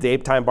bar. He was a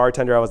daytime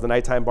bartender. I was the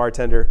nighttime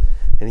bartender.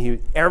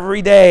 And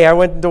every day I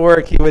went to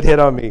work, he would hit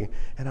on me.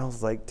 And I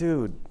was like,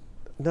 dude,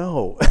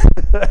 no.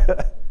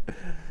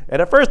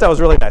 And at first I was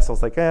really nice. I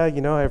was like, yeah,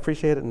 I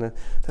appreciate it. And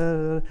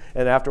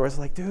afterwards,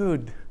 like,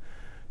 dude,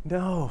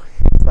 no.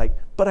 He's like,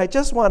 but I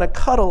just want to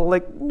cuddle.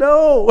 Like,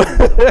 no.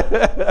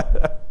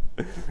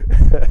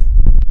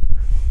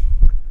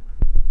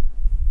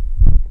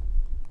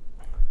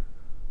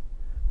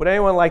 Would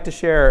anyone like to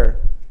share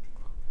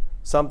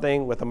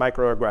something with a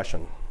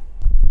microaggression?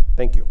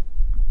 Thank you.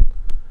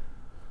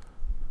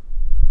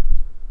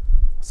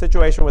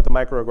 Situation with a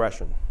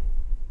microaggression,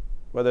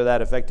 whether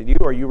that affected you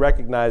or you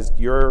recognized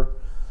your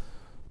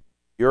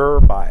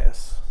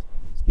bias.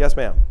 Yes,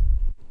 ma'am.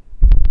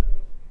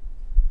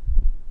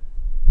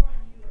 Before I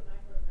knew what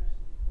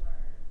microaggressions were,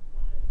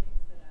 one of the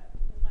things that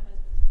because my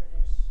husband's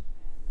British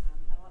and had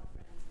a lot of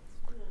friends in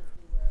school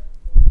who were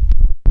from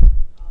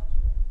college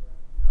who were from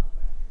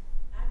elsewhere,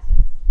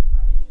 accents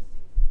are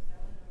interesting to me because I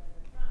want to know where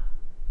they're from.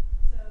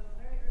 So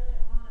very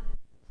early on in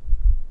a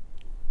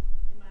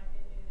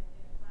classroom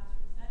setting, I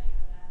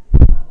would ask, I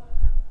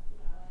like your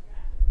accent, where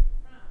are you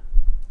from?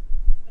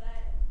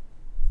 But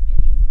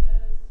speaking to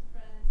those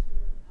friends who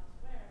were from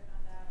elsewhere,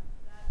 found out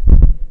that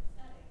was really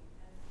upsetting,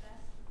 and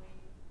best to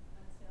wait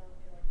until it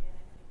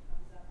organically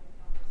comes up in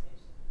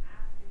conversation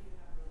after you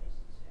have a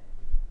relationship.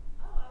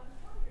 Oh, I was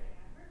wondering,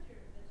 I heard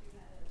that you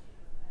had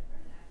I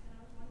heard an accent,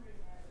 I was wondering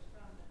where it was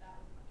from, but that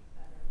was much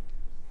better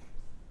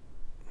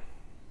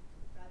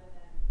rather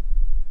than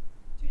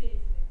 2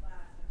 days into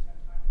class and start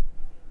talking to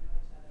them, we don't know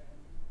each other, and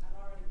I've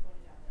already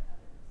pointed out their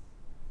others.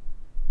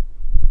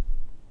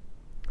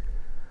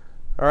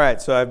 All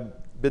right, so I've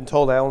been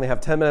told I only have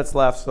 10 minutes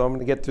left, so I'm going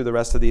to get through the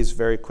rest of these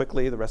very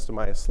quickly, the rest of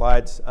my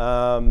slides.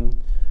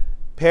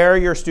 Pair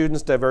your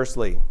students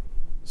diversely.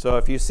 So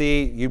if you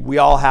see, we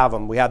all have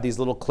them. We have these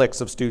little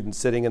cliques of students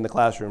sitting in the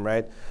classroom,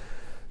 right?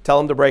 Tell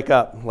them to break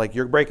up. Like,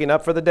 you're breaking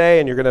up for the day,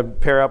 and you're going to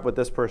pair up with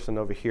this person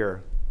over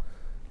here.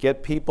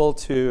 Get people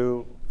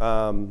to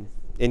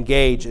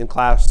engage in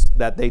class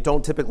that they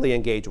don't typically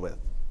engage with.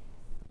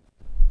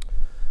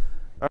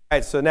 All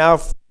right, so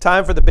now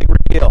time for the big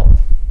reveal.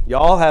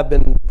 Y'all have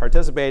been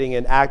participating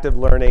in active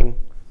learning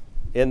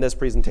in this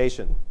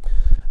presentation.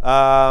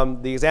 The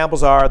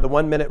examples are the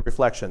 1-minute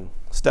reflection.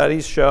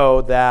 Studies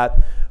show that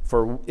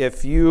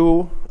if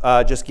you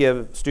just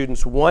give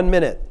students 1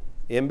 minute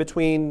in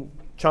between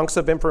chunks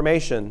of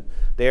information,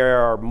 they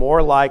are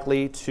more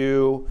likely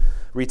to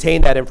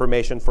retain that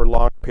information for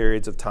long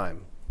periods of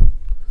time.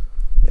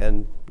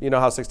 And you know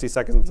how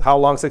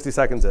long 60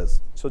 seconds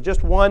is. So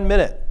just 1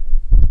 minute.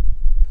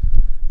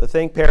 The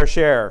think, pair,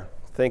 share.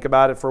 Think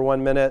about it for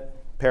 1 minute.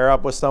 Pair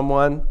up with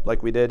someone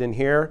like we did in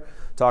here.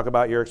 Talk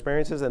about your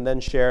experiences and then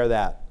share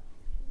that.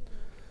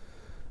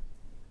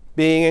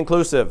 Being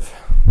inclusive,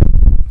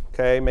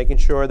 okay, making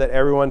sure that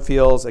everyone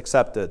feels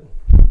accepted.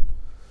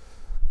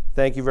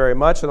 Thank you very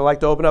much, and I'd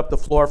like to open up the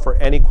floor for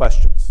any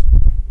questions.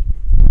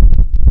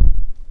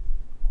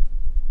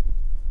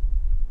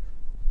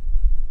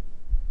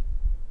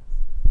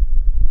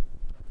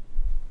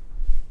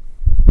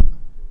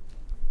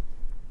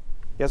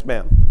 Yes,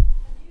 ma'am.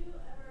 Have you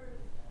ever,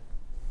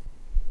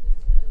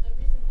 the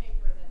recent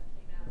paper that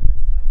came out that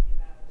was talking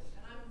about,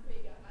 and I'm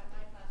pretty good,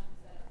 my classroom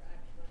set up for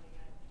active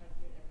learning, I try to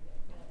do it every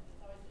day, but it's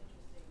always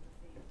interesting to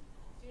see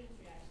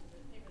students' reactions.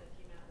 There's a paper that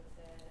came out that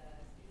said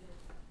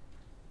students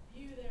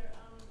view their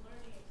own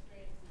learning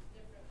experiences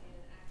differently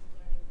in active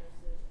learning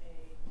versus a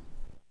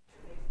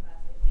lecture-based class.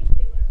 They think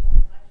they learn more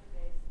in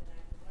lecture-based than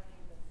active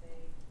learning, but they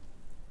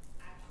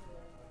actually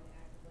learn more in the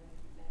active learning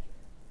through measure.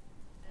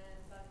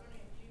 And so I was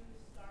wondering if you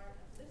start,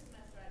 this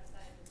semester I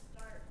decided to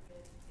start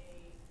with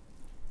a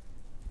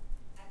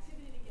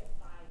activity to get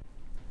buy-in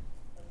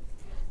from the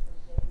students from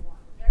day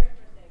one. The very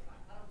first day of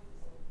class. I don't do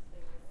this little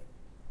thing really,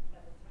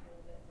 but it's a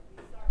little bit, but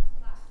we start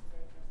class the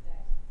very first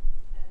day.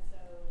 And so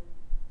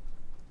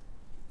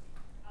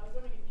I was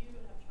wondering if you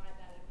have tried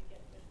that, if you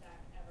get pushback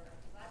ever.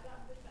 Because I've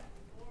gotten pushback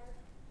before,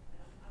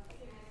 and I'm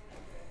seeing this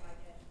semester if I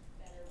get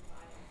better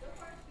buy-in. So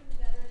far it's been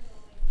better, it's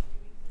only 3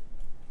 weeks in,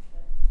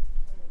 but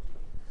what would you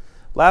do?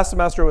 Last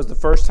semester was the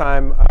first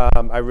time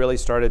I really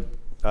started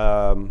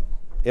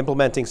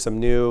implementing some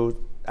new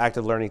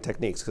active learning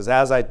techniques, because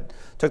as I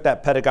took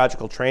that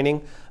pedagogical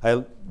training,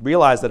 I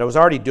realized that I was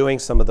already doing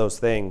some of those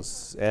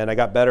things, and I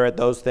got better at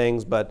those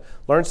things, but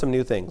learned some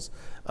new things.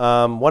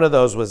 One of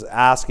those was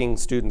asking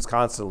students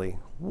constantly,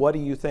 what do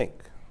you think?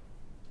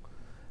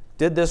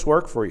 Did this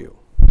work for you?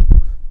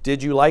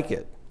 Did you like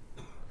it?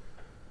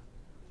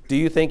 Do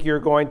you think you're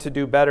going to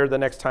do better the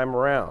next time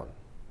around?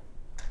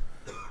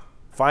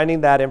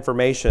 Finding that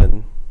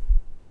information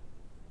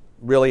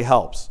really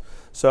helps.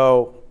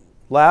 So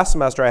last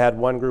semester I had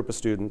one group of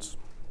students,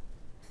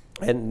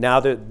 and now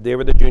they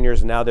were the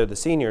juniors and now they're the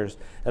seniors,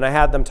 and I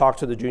had them talk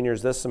to the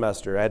juniors this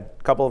semester. I had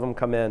a couple of them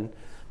come in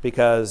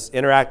because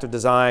interactive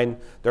design,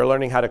 they're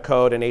learning how to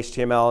code in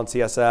HTML and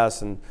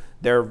CSS, and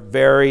they're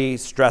very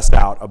stressed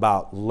out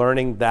about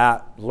learning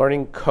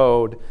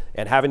code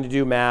and having to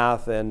do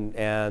math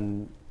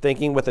and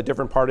thinking with a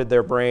different part of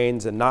their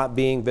brains and not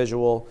being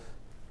visual,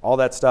 all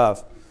that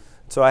stuff.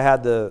 So I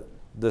had a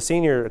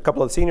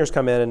couple of the seniors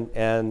come in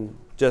and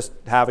just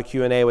have a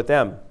Q&A with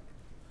them.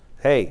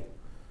 Hey,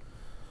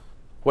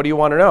 what do you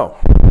want to know?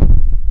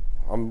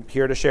 I'm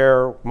here to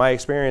share my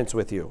experience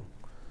with you.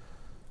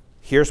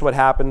 Here's what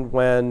happened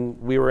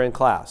when we were in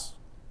class.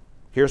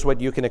 Here's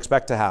what you can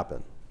expect to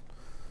happen.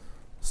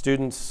 The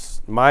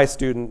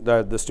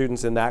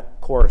students in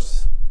that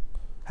course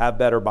have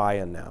better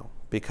buy-in now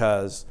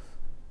because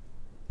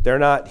they're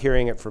not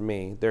hearing it from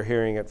me, they're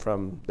hearing it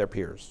from their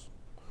peers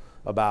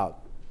about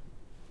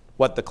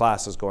what the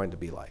class is going to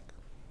be like.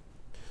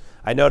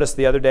 I noticed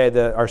the other day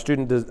that our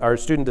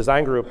student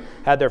design group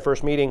had their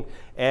first meeting,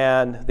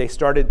 and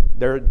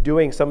they're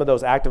doing some of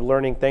those active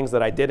learning things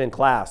that I did in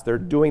class. They're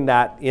doing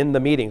that in the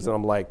meetings, and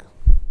I'm like,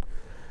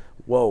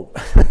 whoa.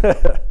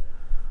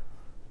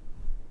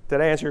 Did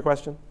I answer your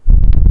question?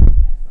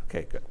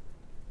 Okay, good.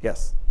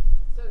 Yes.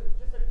 So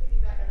just to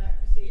piggyback on that,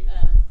 Christy,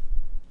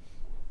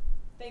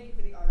 thank you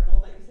for the article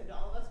that you sent to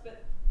all of us,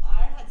 but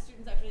I had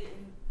students actually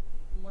in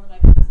one of my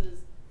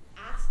classes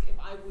ask if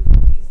I would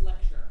please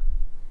lecture.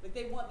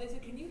 Like they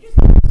said, can you just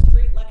give a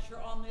straight lecture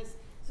on this?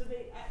 So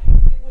it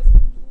was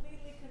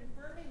completely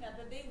confirming that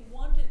they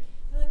wanted,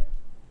 they're like,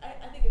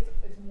 I think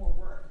it's more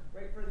work,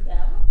 right, for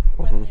them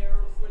when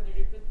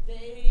but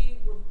they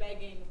were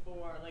begging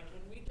for, like,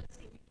 can you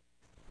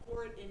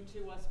pour it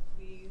into us,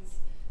 please?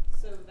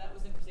 So that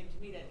was interesting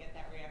to me to get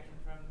that reaction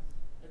from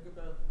a group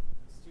of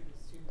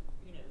students who,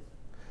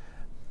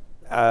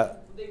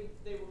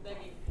 they were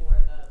begging for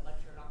the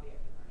lecture, not the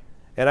active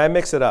learning. And I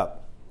mix it up.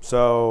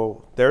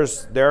 So there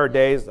are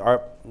days,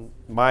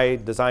 my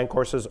design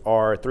courses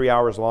are 3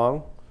 hours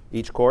long,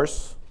 each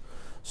course.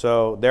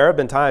 So there have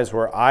been times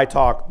where I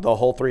talk the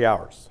whole 3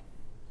 hours.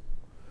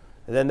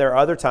 And then there are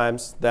other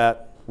times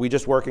that we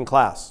just work in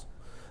class.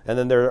 And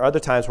then there are other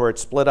times where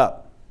it's split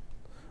up.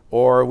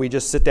 Or we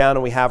just sit down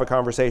and we have a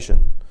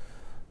conversation.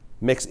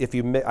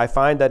 I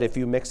find that if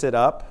you mix it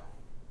up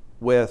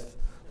with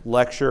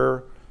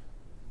lecture,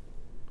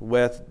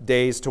 with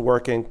days to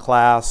work in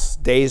class,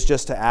 days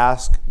just to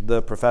ask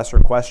the professor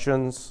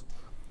questions,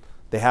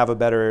 they have a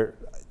better,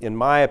 in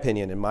my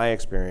opinion, in my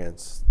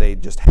experience, they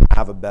just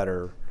have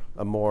a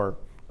more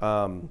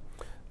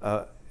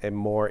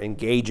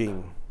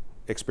engaging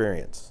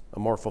experience, a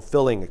more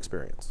fulfilling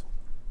experience.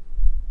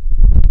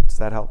 Does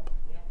that help?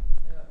 Yeah.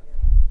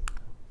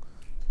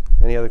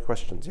 Any other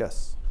questions?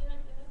 Yes. And I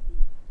think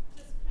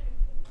just kind of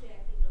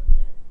piggybacking on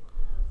that,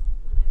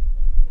 when I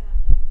think about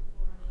active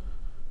learning,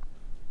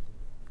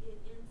 it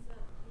ends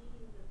up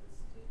being that the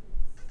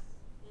students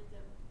end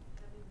up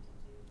having to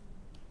do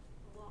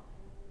a lot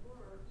more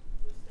work,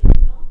 which they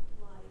don't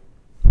like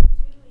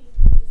doing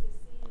because they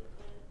see it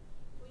that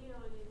we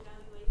know in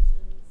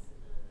evaluations,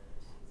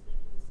 she's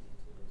making us do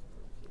too much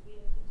work.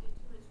 We have to do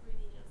too much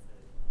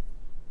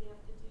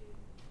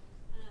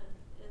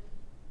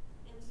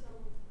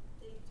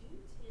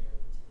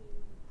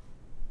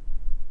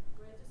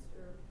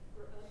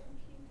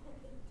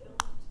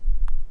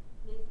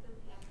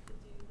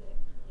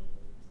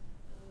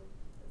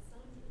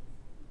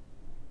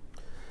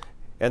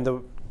And the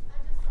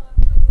I just saw it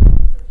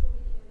on social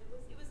media.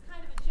 It was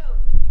kind of a joke,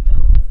 but you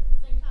know it was at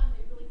the same time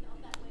they really felt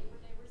that way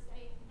when they were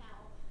saying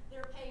how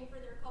they're paying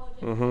for their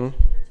college education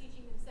and they're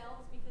teaching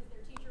themselves because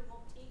their teacher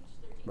won't teach.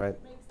 Their teacher Right.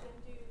 makes them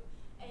do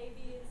A,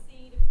 B, and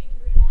C to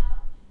figure it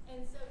out.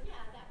 And so,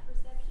 yeah, that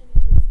perception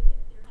is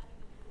that they're having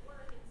to do the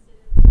work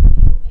instead of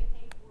getting what they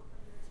pay for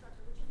from their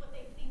instructor, which is what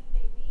they think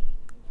they need,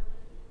 you know,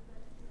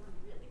 but not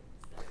really.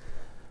 So.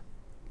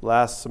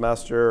 last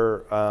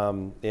semester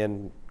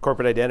in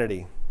corporate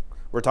identity,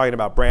 we're talking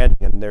about branding,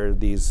 and there are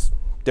these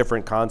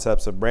different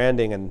concepts of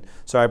branding. And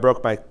so I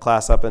broke my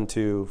class up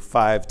into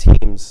 5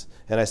 teams,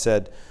 and I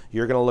said,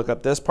 you're going to look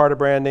up this part of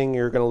branding,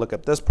 you're going to look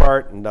up this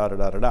part, and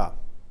da-da-da-da-da.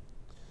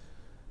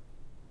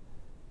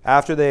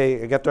 After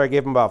I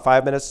gave them about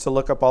 5 minutes to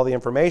look up all the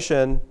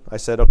information, I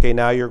said, okay,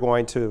 now you're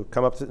going to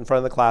come up in front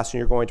of the class and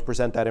you're going to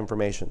present that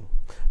information.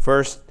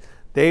 First,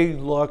 they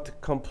looked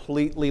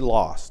completely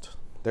lost.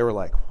 They were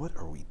like, what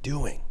are we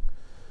doing?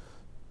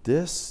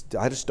 I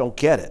just don't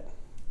get it.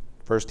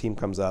 First team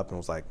comes up and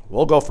was like,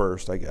 we'll go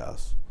first, I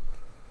guess.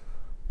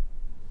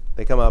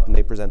 They come up and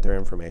they present their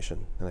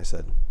information. And I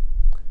said,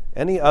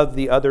 any of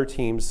the other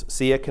teams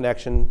see a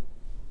connection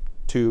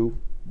to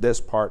this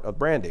part of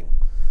branding?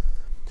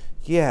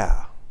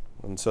 Yeah.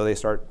 And so they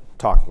start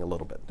talking a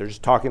little bit. They're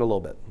just talking a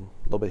little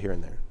bit here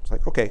and there. It's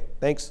like, okay,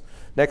 thanks.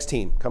 Next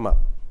team, come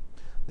up.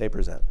 They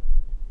present.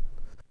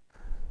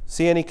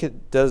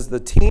 Does the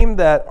team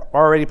that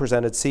already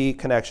presented see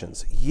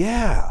connections?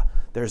 Yeah.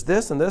 There's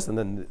this, and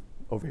then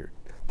over here.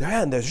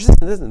 And there's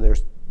this, and they're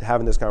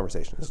having this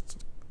conversation. It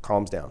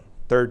calms down.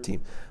 Third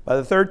team. By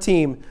the third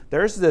team,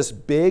 there's this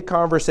big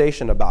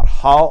conversation about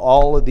how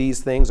all of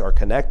these things are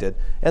connected,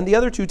 and the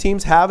other 2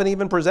 teams haven't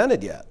even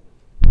presented yet.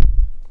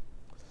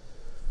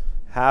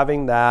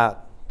 Having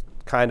that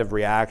kind of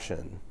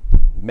reaction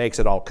makes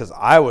it all, because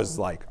I was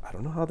like, I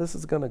don't know how this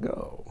is going to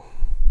go,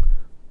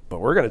 but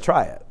we're going to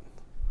try it.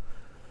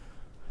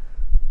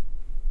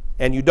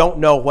 And you don't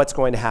know what's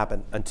going to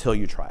happen until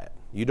you try it.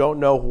 You don't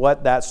know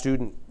what that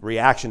student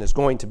reaction is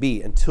going to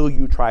be until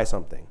you try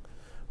something.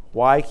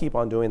 Why keep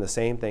on doing the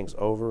same things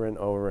over and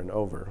over and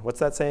over? What's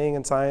that saying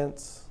in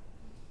science?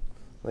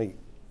 Like,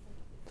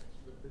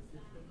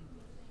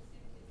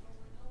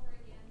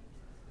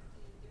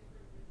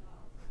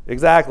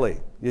 exactly.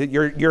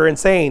 You're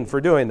insane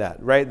for doing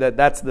that, right?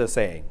 That's the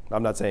saying.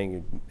 I'm not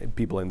saying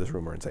people in this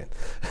room are insane.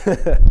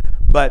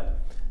 But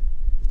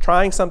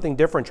trying something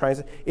different,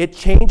 it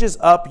changes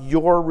up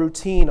your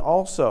routine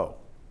also.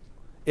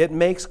 It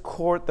makes the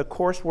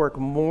coursework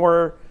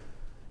more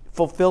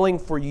fulfilling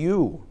for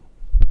you.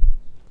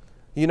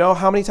 You know,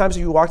 how many times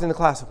have you walked into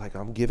class, like,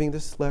 I'm giving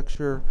this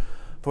lecture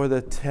for the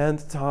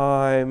 10th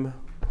time,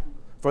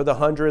 for the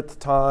 100th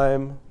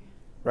time,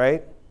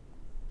 right?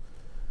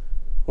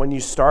 When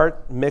you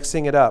start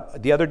mixing it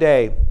up. The other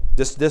day,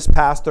 this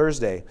past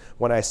Thursday,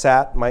 when I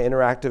sat my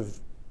interactive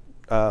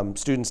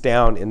students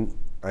down and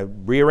I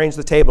rearranged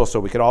the table so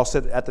we could all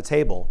sit at the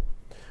table.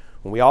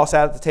 When we all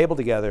sat at the table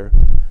together,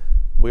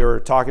 we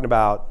were talking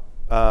about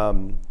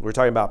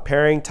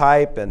pairing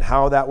type and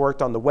how that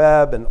worked on the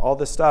web and all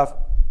this stuff.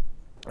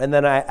 And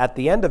then at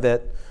the end of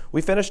it,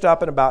 we finished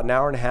up in about an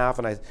hour and a half.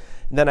 And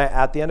then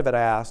at the end of it, I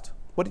asked,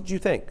 what did you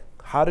think?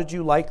 How did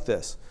you like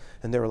this?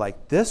 And they were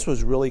like, this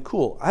was really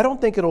cool.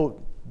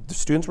 The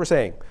students were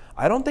saying,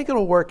 I don't think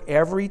it'll work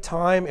every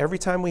time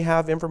we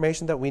have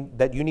information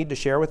that you need to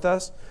share with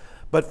us.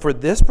 But for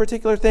this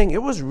particular thing,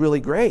 it was really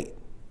great.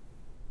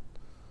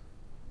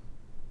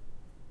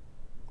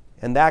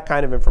 And that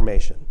kind of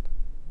information,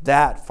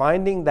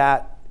 finding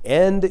that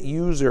end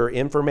user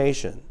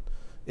information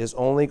is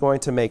only going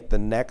to make the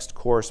next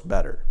course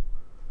better.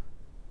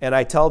 And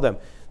I tell them,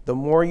 the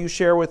more you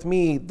share with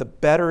me, the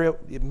better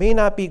it may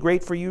not be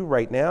great for you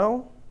right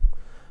now,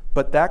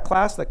 but that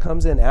class that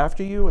comes in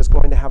after you is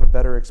going to have a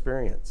better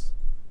experience.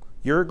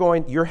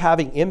 You're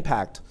having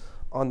impact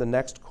on the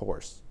next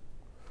course,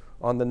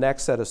 on the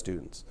next set of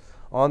students,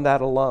 on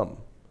that alum,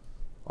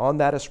 on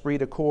that esprit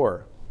de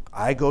corps.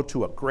 I go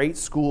to a great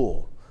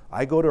school.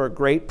 I go to a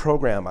great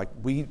program.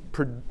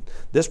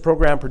 This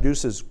program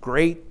produces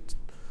great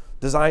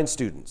design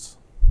students.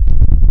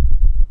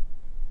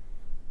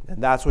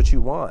 And that's what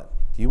you want.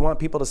 You want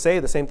people to say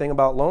the same thing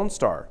about Lone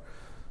Star.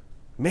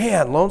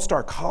 Man, Lone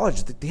Star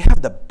College, they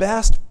have the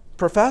best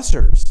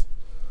professors.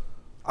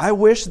 I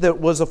wish that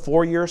was a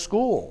 4-year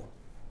school.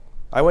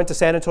 I went to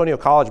San Antonio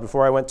College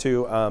before I went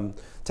to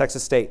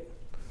Texas State.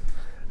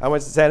 I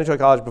went to San Antonio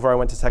College before I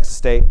went to Texas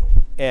State,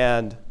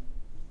 and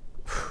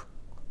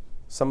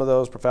some of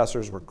those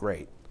professors were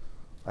great.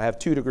 I have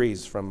 2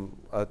 degrees from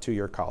a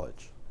 2-year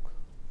college.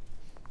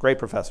 Great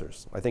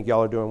professors. I think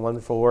y'all are doing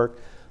wonderful work.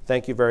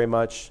 Thank you very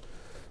much.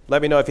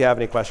 Let me know if you have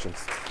any questions.